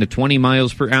 15 to 20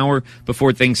 miles per hour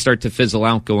before things start to fizzle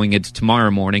out going into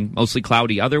tomorrow morning. Mostly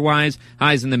cloudy otherwise.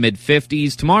 Highs in the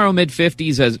mid-50s. Tomorrow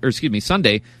mid-50s,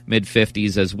 Sunday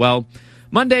mid-50s as well.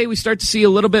 Monday, we start to see a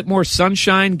little bit more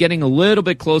sunshine, getting a little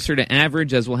bit closer to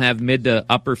average as we'll have mid to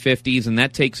upper 50s, and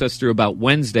that takes us through about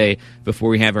Wednesday before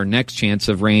we have our next chance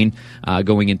of rain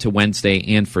going into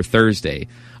Wednesday and for Thursday.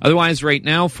 Otherwise, right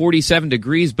now, 47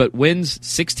 degrees, but winds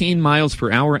 16 miles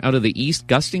per hour out of the east,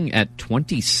 gusting at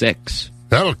 26.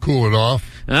 That'll cool it off.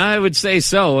 I would say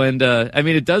so, and I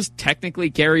mean, it does technically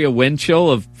carry a wind chill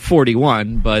of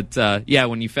 41, but yeah,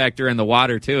 when you factor in the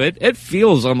water too, it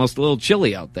feels almost a little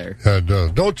chilly out there. Yeah, it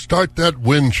does. Don't start that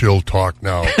wind chill talk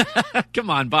now. Come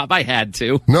on, Bob, I had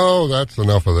to. No, that's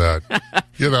enough of that.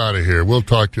 Get out of here. We'll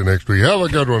talk to you next week. Have a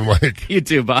good one, Mike. You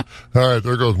too, Bob. All right,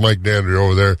 there goes Mike Dandry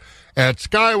over there at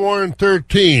Skywarn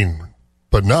 13.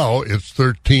 But now it's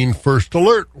 13 First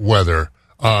Alert weather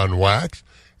on Wax.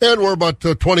 And we're about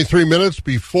 23 minutes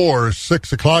before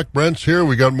 6 o'clock. Brent's here.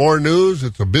 We got more news.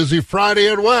 It's a busy Friday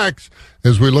at Wax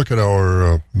as we look at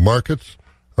our markets,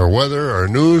 our weather, our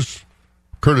news,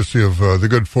 courtesy of the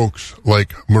good folks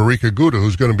like Marika Guda,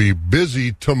 who's going to be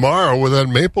busy tomorrow with that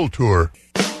Maple Tour.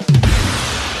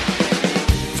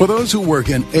 For those who work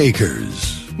in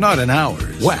acres, not in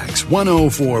hours, Wax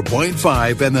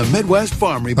 104.5 and the Midwest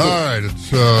Farm Report. All right, it's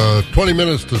 20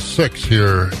 minutes to 6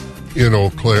 here in Eau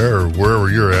Claire or wherever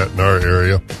you're at in our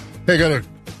area. Hey, I got a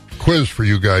quiz for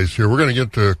you guys here. We're going to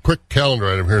get to a quick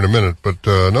calendar item here in a minute, but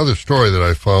another story that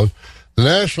I found. The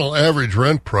national average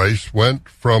rent price went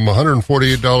from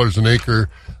 $148 an acre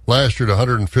last year to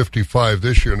 $155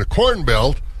 this year. In the Corn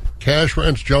Belt, cash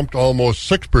rents jumped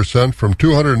almost 6% from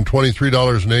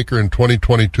 $223 an acre in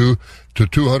 2022 to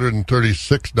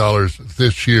 $236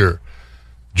 this year.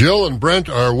 Jill and Brent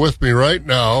are with me right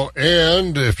now,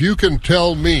 and if you can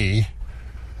tell me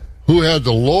who had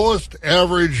the lowest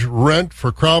average rent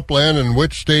for cropland and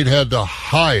which state had the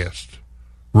highest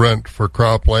rent for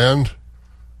cropland,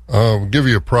 I'll give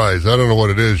you a prize. I don't know what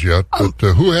it is yet, but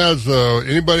who has,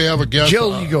 anybody have a guess?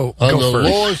 Jill, you go on the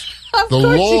first.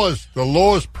 The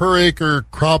lowest per acre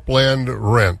cropland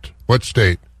rent. What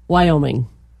state? Wyoming.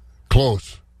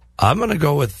 Close. I'm going to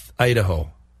go with Idaho.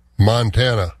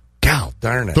 Montana. God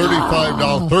darn it.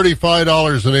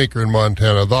 $35 an acre in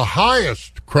Montana. The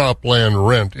highest cropland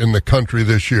rent in the country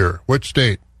this year. Which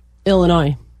state?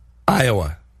 Illinois.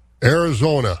 Iowa.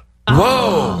 Arizona.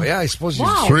 Whoa. Yeah, I suppose you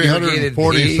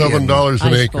 $347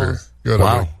 an acre. Good.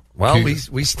 Wow. Well,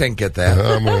 we stink at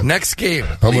that. Next game.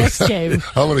 I'm going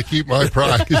to keep my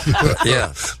prize.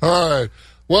 Yes. All right.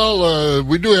 Well,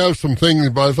 we do have some things,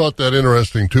 but I thought that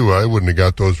interesting, too. I wouldn't have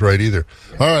got those right either.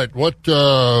 All right.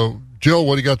 Jill,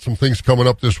 what do you got some things coming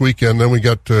up this weekend? Then we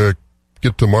got to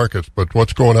get to markets, but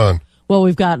what's going on? Well,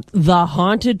 we've got the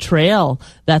Haunted Trail.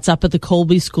 That's up at the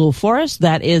Colby School Forest.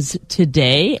 That is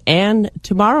today and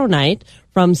tomorrow night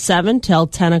from 7 till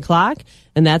 10 o'clock.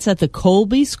 And that's at the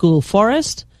Colby School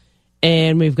Forest.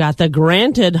 And we've got the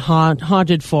Granted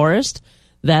Haunted Forest.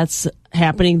 That's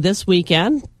happening this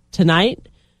weekend, tonight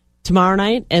tomorrow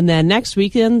night, and then next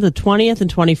weekend, the 20th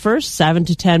and 21st, 7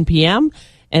 to 10 p.m.,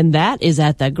 and that is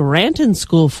at the Granton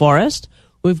School Forest.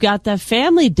 We've got the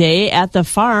Family Day at the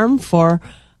farm for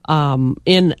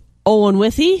in Owen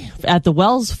Withy at the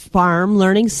Wells Farm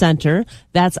Learning Center.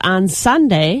 That's on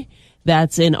Sunday.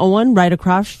 That's in Owen, right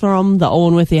across from the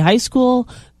Owen Withy High School.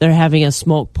 They're having a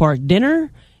smoked pork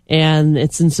dinner, and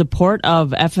it's in support of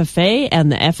FFA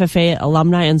and the FFA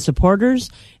alumni and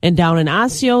supporters. And down in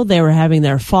Osseo, they were having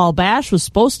their fall bash. Was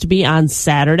supposed to be on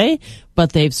Saturday,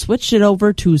 but they've switched it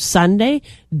over to Sunday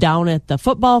down at the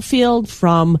football field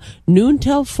from noon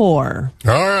till 4.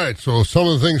 All right, so some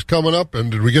of the things coming up, and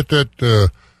did we get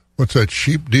that, what's that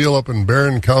sheep deal up in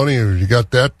Barron County? Or you got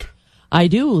that? I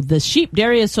do. The Sheep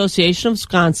Dairy Association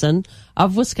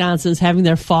of Wisconsin is having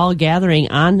their fall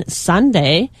gathering on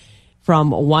Sunday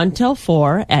from 1 till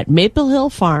 4 at Maple Hill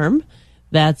Farm.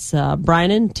 That's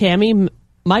Brian and Tammy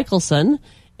Michelson,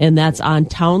 and that's on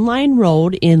Town Line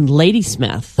Road in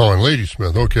Ladysmith. Oh, in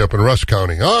Ladysmith. Okay, up in Russ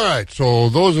County. All right, so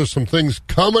those are some things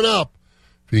coming up.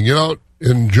 If you can get out,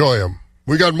 enjoy them.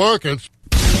 We got markets.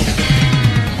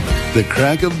 The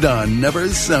crack of dawn never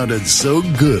sounded so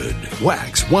good.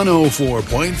 Wax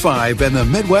 104.5 and the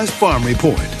Midwest Farm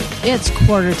Report. It's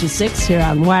 5:45 here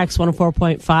on Wax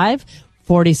 104.5.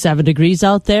 47 degrees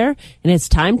out there, and it's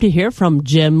time to hear from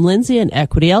Jim Lindsay and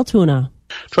Equity Altoona.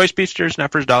 Choice beef steers and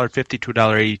heifers $1.50 to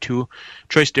 $1.82.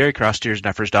 Choice dairy cross steers and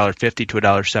heifers $1.50 to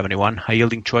 $1.71. High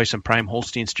yielding choice and prime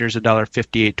Holstein steers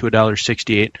 $1.58 to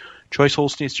 $1.68. Choice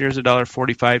Holstein steers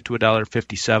 $1.45 to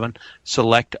 $1.57.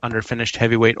 Select underfinished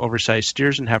heavyweight oversized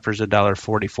steers and heifers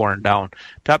 $1.44 and down.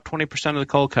 Top 20% of the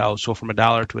cull cows sold from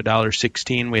 $1 to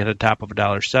 $1.16. We had a top of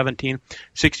 $1.17.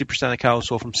 60% of the cows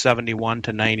sold from $71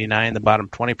 to $99. The bottom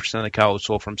 20% of the cows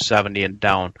sold from $70 and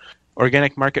down.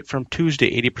 Organic market from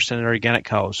Tuesday, 80% of the organic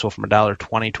cows sold from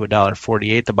 $1.20 to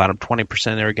 $1.48. The bottom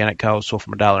 20% of the organic cows sold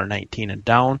from $1.19 and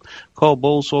down. Cull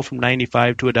bulls sold from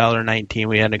 $95 to $1.19.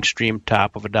 We had an extreme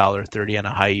top of $1.30 on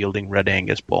a high-yielding red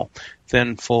Angus bull.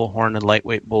 Thin, full, horn, and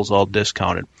lightweight bulls all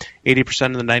discounted.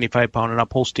 80% of the 95-pound and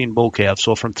up Holstein bull calves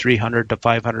sold from $300 to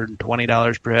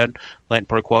 $520 per head. Light and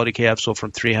poor quality calves sold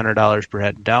from $300 per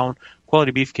head and down.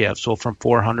 Quality beef calves sold from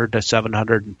 $400 to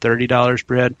 $730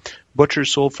 per head. Butchers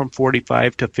sold from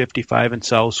 $45 to $55, and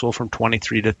sows sold from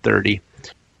 $23 to $30.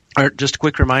 Just a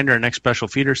quick reminder, our next special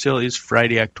feeder sale is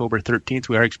Friday, October 13th.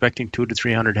 We are expecting 200 to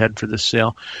 300 head for this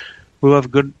sale. We'll have a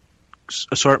good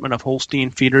assortment of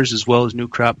Holstein feeders as well as new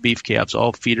crop beef calves.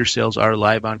 All feeder sales are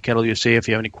live on Cattle USA. If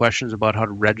you have any questions about how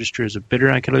to register as a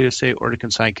bidder on Cattle USA or to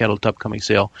consign cattle to upcoming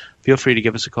sale, feel free to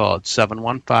give us a call at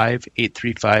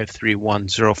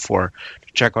 715-835-3104. To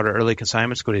check out our early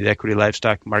consignments, go to the Equity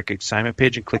Livestock Market consignment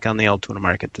page and click on the Altoona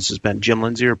Market. This has been Jim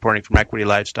Lindsay reporting from Equity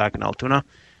Livestock in Altoona.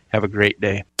 Have a great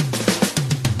day.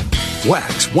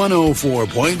 Wax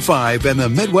 104.5 and the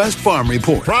Midwest Farm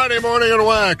Report. Friday morning at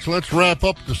Wax. Let's wrap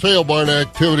up the sale barn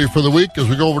activity for the week as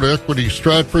we go over to Equity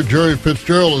Stratford. Jerry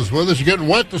Fitzgerald is with us. You getting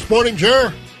wet this morning,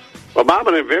 Jerry? Well, Bob,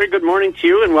 and a very good morning to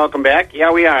you, and welcome back.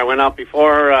 Yeah, we are. I went out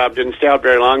before, didn't stay out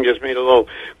very long, just made a little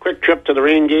quick trip to the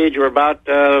rain gauge. We're about,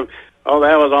 that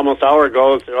was almost an hour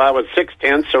ago, so I was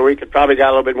 6/10, so we could probably got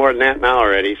a little bit more than that now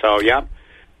already. So, yeah.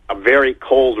 A very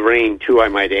cold rain, too, I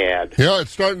might add. Yeah,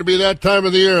 it's starting to be that time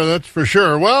of the year, that's for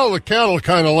sure. Well, the cattle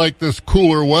kind of like this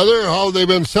cooler weather. How have they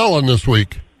been selling this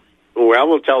week? Well,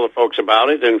 we'll tell the folks about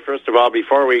it. And first of all,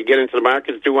 before we get into the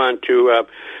markets, do want to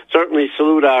certainly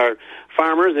salute our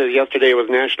farmers. Yesterday was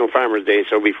National Farmers Day,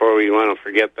 so before we want to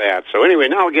forget that. So anyway,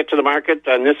 now we'll get to the market.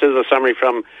 And this is a summary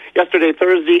from yesterday,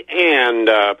 Thursday, and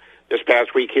this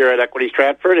past week here at Equity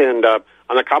Stratford. And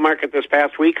on the cow market this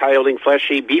past week, high-yielding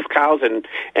fleshy beef cows and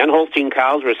Holstein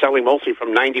cows were selling mostly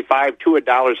from $95 to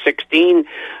 $1.16.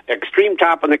 Extreme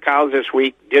top on the cows this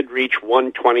week did reach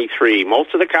 $123.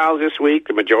 Most of the cows this week,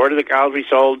 the majority of the cows we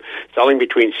sold, selling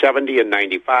between $70 and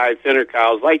 $95. Thinner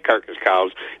cows, light carcass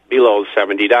cows, below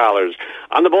 $70.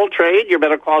 On the bull trade, your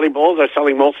better quality bulls are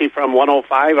selling mostly from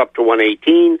 $105 up to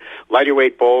 $118. Lighter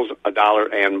weight bulls,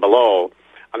 $1 and below.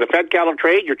 On the fed cattle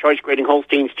trade, your choice grading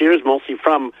Holstein steers mostly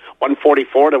from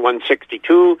 $144 to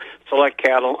 $162. Select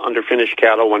cattle, underfinished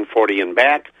cattle, $140 and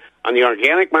back. On the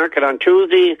organic market on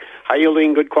Tuesday,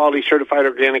 high-yielding, good-quality certified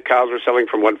organic cows were selling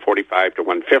from $145 to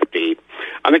 $150.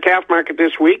 On the calf market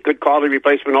this week, good-quality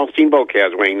replacement Holstein bull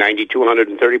calves weighing 90 to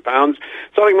 130 pounds,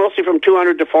 selling mostly from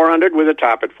 $200 to $400 with a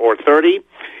top at $430.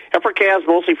 Heifer calves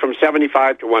mostly from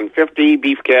 75 to 150.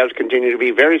 Beef calves continue to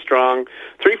be very strong,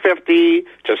 350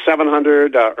 to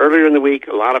 700. Earlier in the week,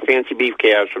 a lot of fancy beef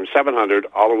calves from 700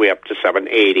 all the way up to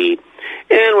 780.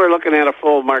 And we're looking at a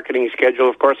full marketing schedule,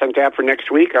 of course, on tap for next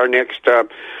week. Our next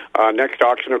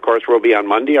auction, of course, will be on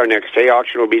Monday. Our next hay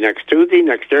auction will be next Tuesday.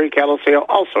 Next dairy cattle sale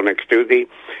also next Tuesday.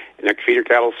 Next feeder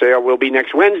cattle sale will be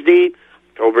next Wednesday,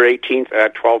 October 18th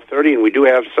at 12:30. And we do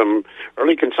have some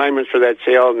early consignments for that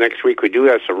sale. Next week we do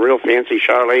have some real fancy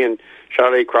Charolais and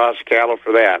Charolais cross cattle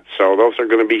for that. So those are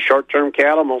going to be short-term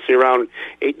cattle, mostly around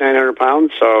 800-900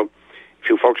 pounds. So if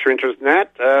you folks are interested in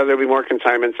that, there'll be more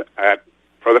consignments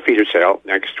for the feeder sale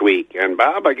next week. And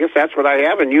Bob, I guess that's what I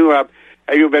have. And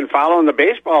you've been following the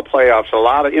baseball playoffs. A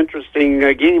lot of interesting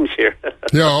games here.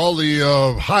 Yeah, all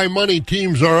the high money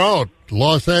teams are out.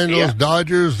 Los Angeles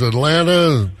Dodgers,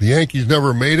 Atlanta, the Yankees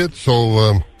never made it,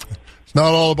 so it's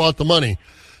not all about the money.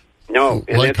 No.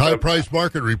 Like high-priced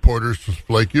market reporters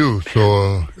like you.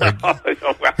 So,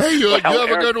 hey, you have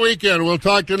a good weekend. We'll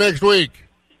talk to you next week.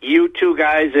 You too,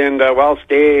 guys, and,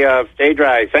 stay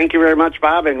dry. Thank you very much,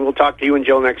 Bob, and we'll talk to you and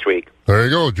Jill next week. There you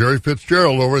go. Jerry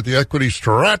Fitzgerald over at the Equity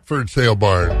Stratford Sale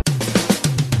Barn.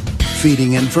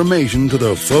 Feeding information to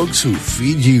the folks who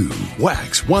feed you.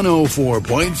 Wax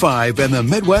 104.5 and the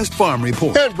Midwest Farm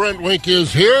Report. And Brent Wink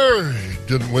is here. He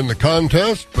didn't win the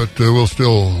contest, but we'll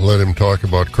still let him talk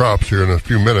about crops here in a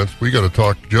few minutes. We got to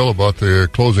talk to Jill about the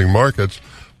closing markets.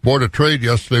 Board of Trade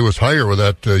yesterday was higher with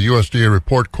that USDA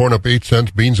report. Corn up 8 cents,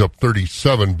 beans up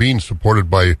 37. Beans supported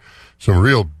by some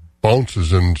real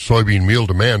bounces in soybean meal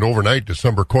demand. Overnight,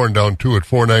 December corn down 2 at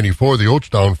 4.94. The oats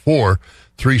down 4,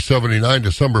 3.79.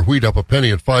 December wheat up a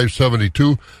penny at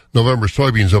 5.72. November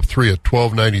soybeans up 3 at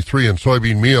 12.93. And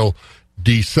soybean meal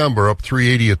December up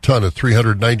 3.80 a ton at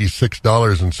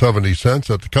 $396.70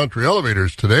 at the country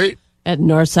elevators today. At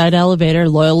Northside Elevator,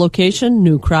 Loyal location,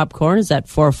 new crop corn is at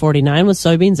 $4.49 with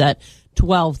soybeans at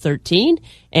 $12.13.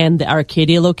 And the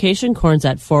Arcadia location, corn's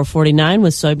at $4.49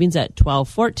 with soybeans at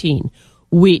 $12.14.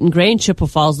 Wheat and grain, Chippewa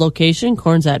Falls location,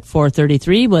 corn's at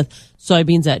 $4.33 with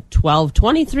soybeans at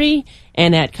 $12.23.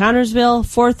 And at Connorsville,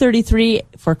 $4.33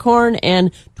 for corn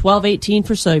and $12.18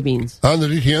 for soybeans. On the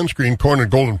DTN screen, corn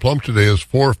and golden plump today is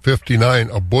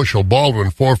 $4.59 a bushel.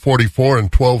 Baldwin, $4.44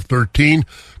 and $12.13.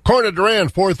 Corn at Duran,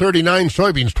 $4.39.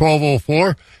 Soybeans,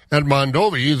 $12.04. At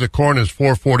Mondovi, the corn is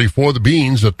 $4.44. The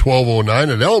beans at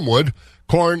 $12.09. At Elmwood,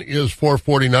 corn is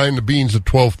 $4.49. The beans at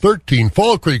 $12.13.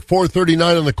 Fall Creek,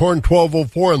 $4.39 on the corn,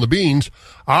 $12.04 on the beans.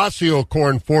 Osseo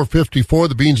corn, $4.54.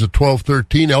 The beans at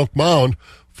 $12.13. Elk Mound,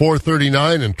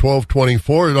 $4.39 and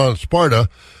 $12.24. And on Sparta,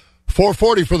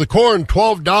 $4.40 for the corn,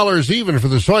 $12 even for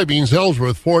the soybeans.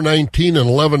 Ellsworth, $4.19 and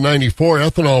 $11.94.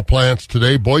 Ethanol plants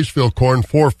today. Boyceville corn,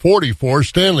 $4.44.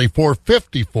 Stanley,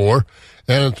 $4.54.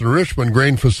 And at the Richmond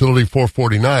Grain Facility,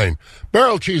 $4.49.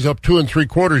 Barrel cheese up 2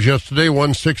 3/4 yesterday,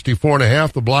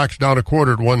 $1.64.5. The blocks down a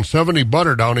quarter at $1.70.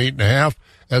 Butter down 8.5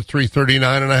 at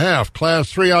 $3.39.5.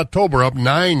 Class 3 October up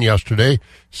 9 yesterday,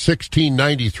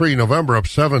 $16.93. November up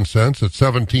 7 cents at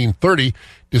 $17.30.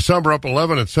 December up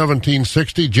 11 at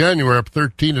 $17.60. January up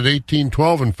 13 at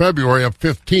 $18.12. And February up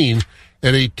 15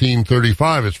 at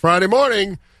 $18.35. It's Friday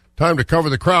morning. Time to cover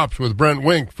the crops with Brent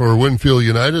Wink for Winfield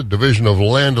United, division of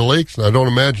Land O'Lakes. And I don't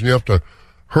imagine you have to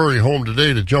hurry home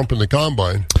today to jump in the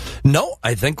combine. No,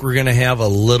 I think we're going to have a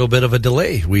little bit of a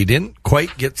delay. We didn't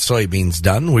quite get soybeans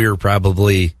done. We were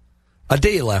probably a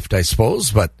day left, I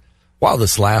suppose. But, wow,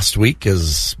 this last week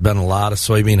has been a lot of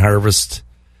soybean harvest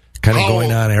kind of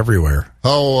going on everywhere.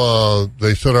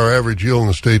 They said our average yield in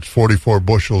the state's 44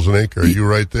 bushels an acre. Are you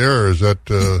right there, or is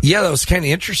that... Yeah, that was kind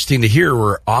of interesting to hear.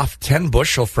 We're off 10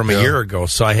 bushel from a year ago.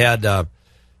 So I had... I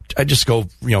just go,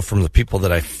 from the people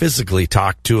that I physically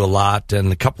talk to a lot,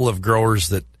 and a couple of growers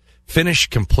that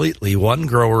finished completely. One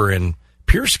grower in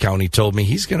Pierce County told me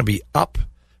he's going to be up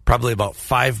probably about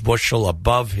 5 bushel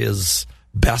above his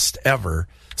best ever.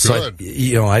 So, I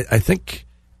think...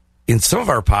 in some of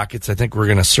our pockets, I think we're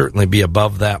going to certainly be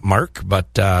above that mark,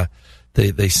 but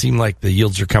they seem like the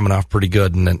yields are coming off pretty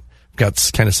good, and then we've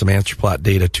got kind of some answer plot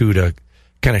data, too, to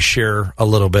kind of share a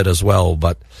little bit as well.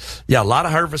 But, yeah, a lot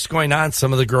of harvest going on.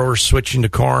 Some of the growers switching to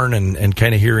corn and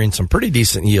kind of hearing some pretty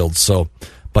decent yields. So,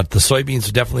 but the soybeans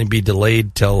will definitely be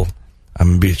delayed till...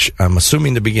 I'm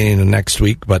assuming the beginning of next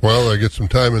week, but I get some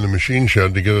time in the machine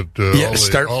shed to get it.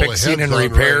 Start fixing and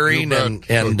repairing right,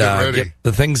 and get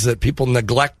the things that people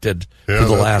neglected for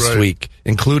the last week,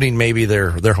 including maybe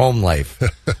their home life.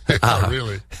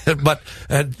 Really. But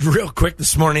real quick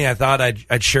this morning, I thought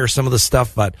I'd share some of the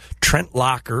stuff. But Trent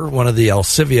Locker, one of the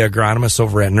Alcivia agronomists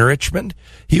over at Richmond,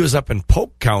 he was up in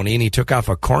Polk County and he took off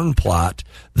a corn plot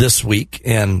this week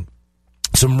and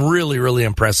some really, really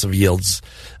impressive yields.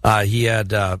 He had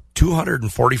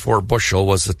 244 bushel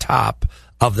was the top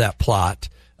of that plot.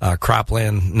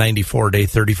 Cropland 94 day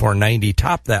 3490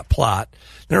 topped that plot.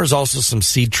 There was also some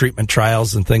seed treatment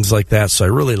trials and things like that. So I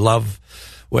really love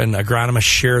when agronomists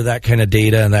share that kind of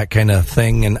data and that kind of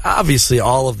thing. And obviously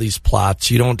all of these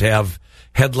plots, you don't have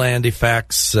headland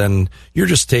effects, and you're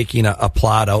just taking a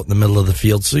plot out in the middle of the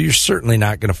field. So you're certainly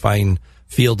not going to find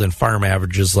field and farm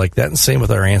averages like that. And same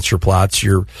with our answer plots.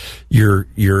 You're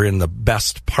in the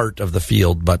best part of the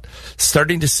field, but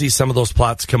starting to see some of those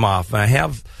plots come off. And I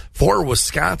have for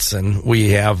Wisconsin,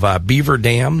 we have Beaver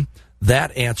Dam,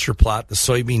 that answer plot, the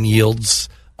soybean yields,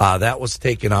 that was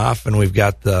taken off, and we've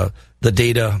got the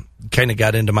data kind of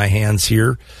got into my hands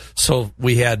here. So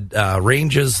we had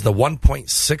ranges, the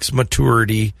 1.6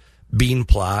 maturity bean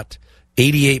plot,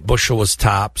 88 bushel was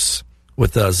tops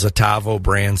with the Zatavo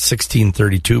brand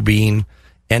 1632 bean,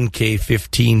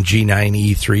 NK15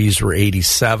 G9 E3s were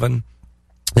 87,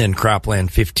 and Cropland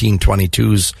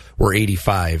 1522s were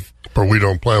 85. But we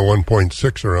don't plant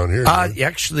 1.6 around here.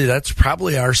 Actually, that's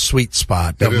probably our sweet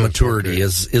spot of maturity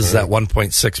is that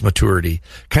 1.6 maturity.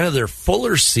 Kind of their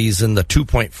fuller season, the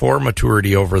 2.4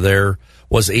 maturity over there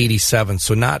was 87,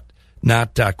 so not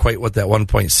quite what that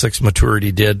 1.6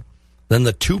 maturity did. Then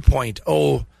the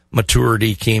 2.0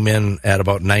 maturity came in at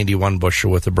about 91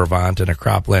 bushel with a Brevant and a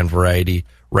Cropland variety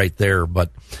right there.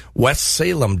 But West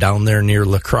Salem down there near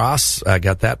La Crosse, I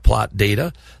got that plot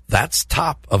data. That's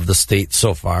top of the state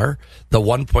so far. The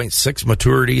 1.6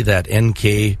 maturity, that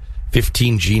NK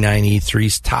 15 G9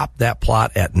 E3s, topped that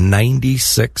plot at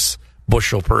 96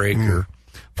 bushel per acre,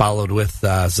 followed with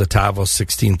Zatavo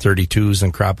 1632s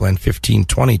and Cropland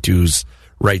 1522s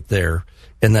right there.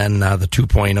 And then the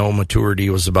 2.0 maturity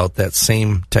was about that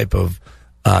same type of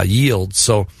yield.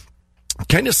 So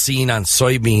kind of seeing on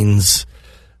soybeans,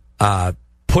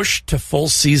 push to full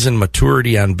season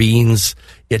maturity on beans.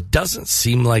 It doesn't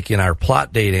seem like in our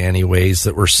plot data anyways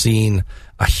that we're seeing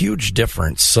a huge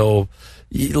difference. So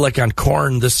like on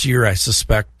corn this year, I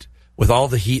suspect with all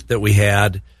the heat that we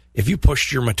had, if you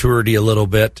pushed your maturity a little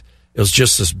bit, it was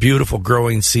just this beautiful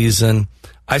growing season.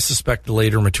 I suspect the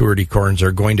later maturity corns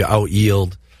are going to out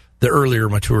yield the earlier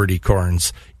maturity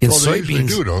corns. In soybeans, they usually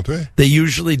do, don't they? They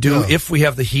usually do, if we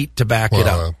have the heat to back it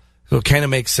up. So it kind of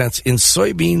makes sense. In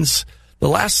soybeans, the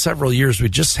last several years, we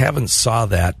just haven't saw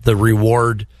that, the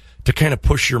reward to kind of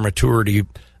push your maturity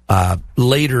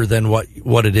later than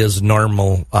what it is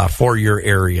normal for your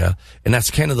area. And that's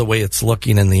kind of the way it's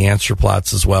looking in the answer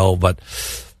plots as well. But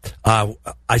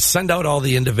I send out all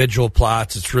the individual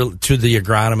plots. It's really to the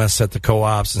agronomists at the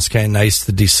co-ops. It's kind of nice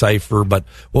to decipher. But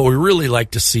what we really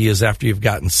like to see is after you've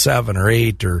gotten 7 or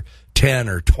 8 or 10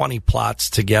 or 20 plots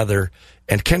together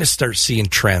and kind of start seeing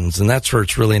trends. And that's where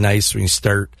it's really nice when you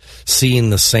start seeing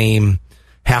the same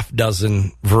half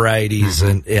dozen varieties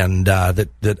and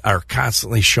that are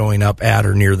constantly showing up at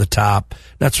or near the top.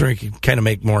 That's where you can kind of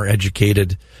make more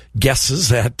educated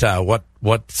guesses at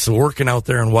what's working out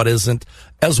there and what isn't,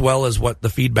 as well as what the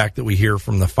feedback that we hear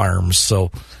from the farms.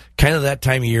 So kind of that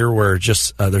time of year where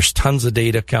just there's tons of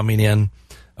data coming in.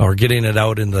 We're getting it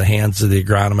out into the hands of the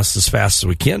agronomists as fast as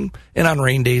we can. And on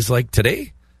rain days like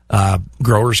today,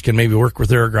 growers can maybe work with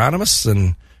their agronomists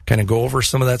and kind of go over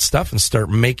some of that stuff and start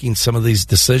making some of these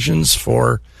decisions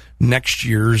for next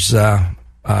year's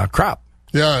crop.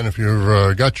 Yeah, and if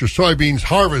you've got your soybeans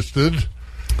harvested,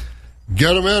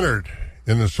 get them entered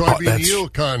in the soybean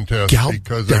yield contest,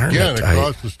 because again,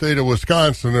 across the state of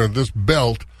Wisconsin or this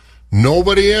belt,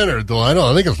 nobody entered.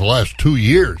 I think it's the last 2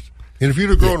 years. And if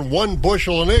you'd have grown 1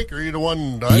 bushel an acre, you'd have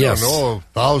won, don't know,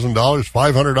 $1,000,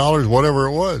 $500, whatever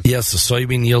it was. Yes, the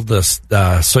soybean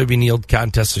yield,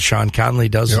 contest that Sean Conley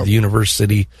does at the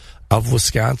University of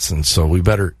Wisconsin. So we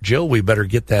better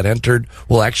get that entered.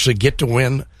 We'll actually get to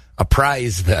win a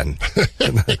prize then.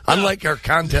 Unlike our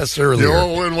contest earlier. You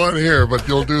won't win one here, but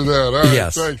you'll do that. All right,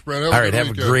 yes. Thanks, Brent. All right, have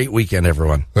a great weekend,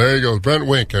 everyone. There you go, Brent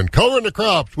Wink. And covering the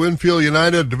crops, Winfield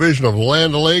United Division of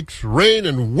Land O'Lakes. Rain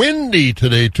and windy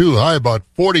today, too. High about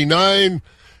 49,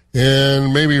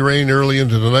 and maybe rain early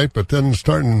into the night, but then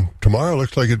starting tomorrow,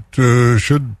 looks like it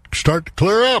should start to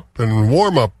clear up and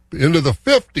warm up into the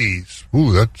 50s.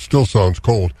 Ooh, that still sounds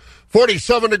cold.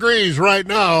 47 degrees right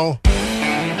now.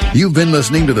 You've been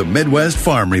listening to the Midwest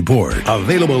Farm Report,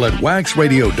 available at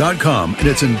waxradio.com in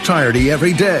its entirety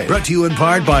every day. Brought to you in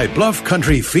part by Bluff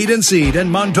Country Feed and Seed in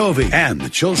Montovy and the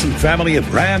Chilson family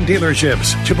of Ram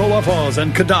dealerships, Chippewa Falls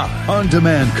and Cadott.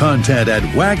 On-demand content at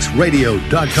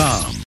waxradio.com.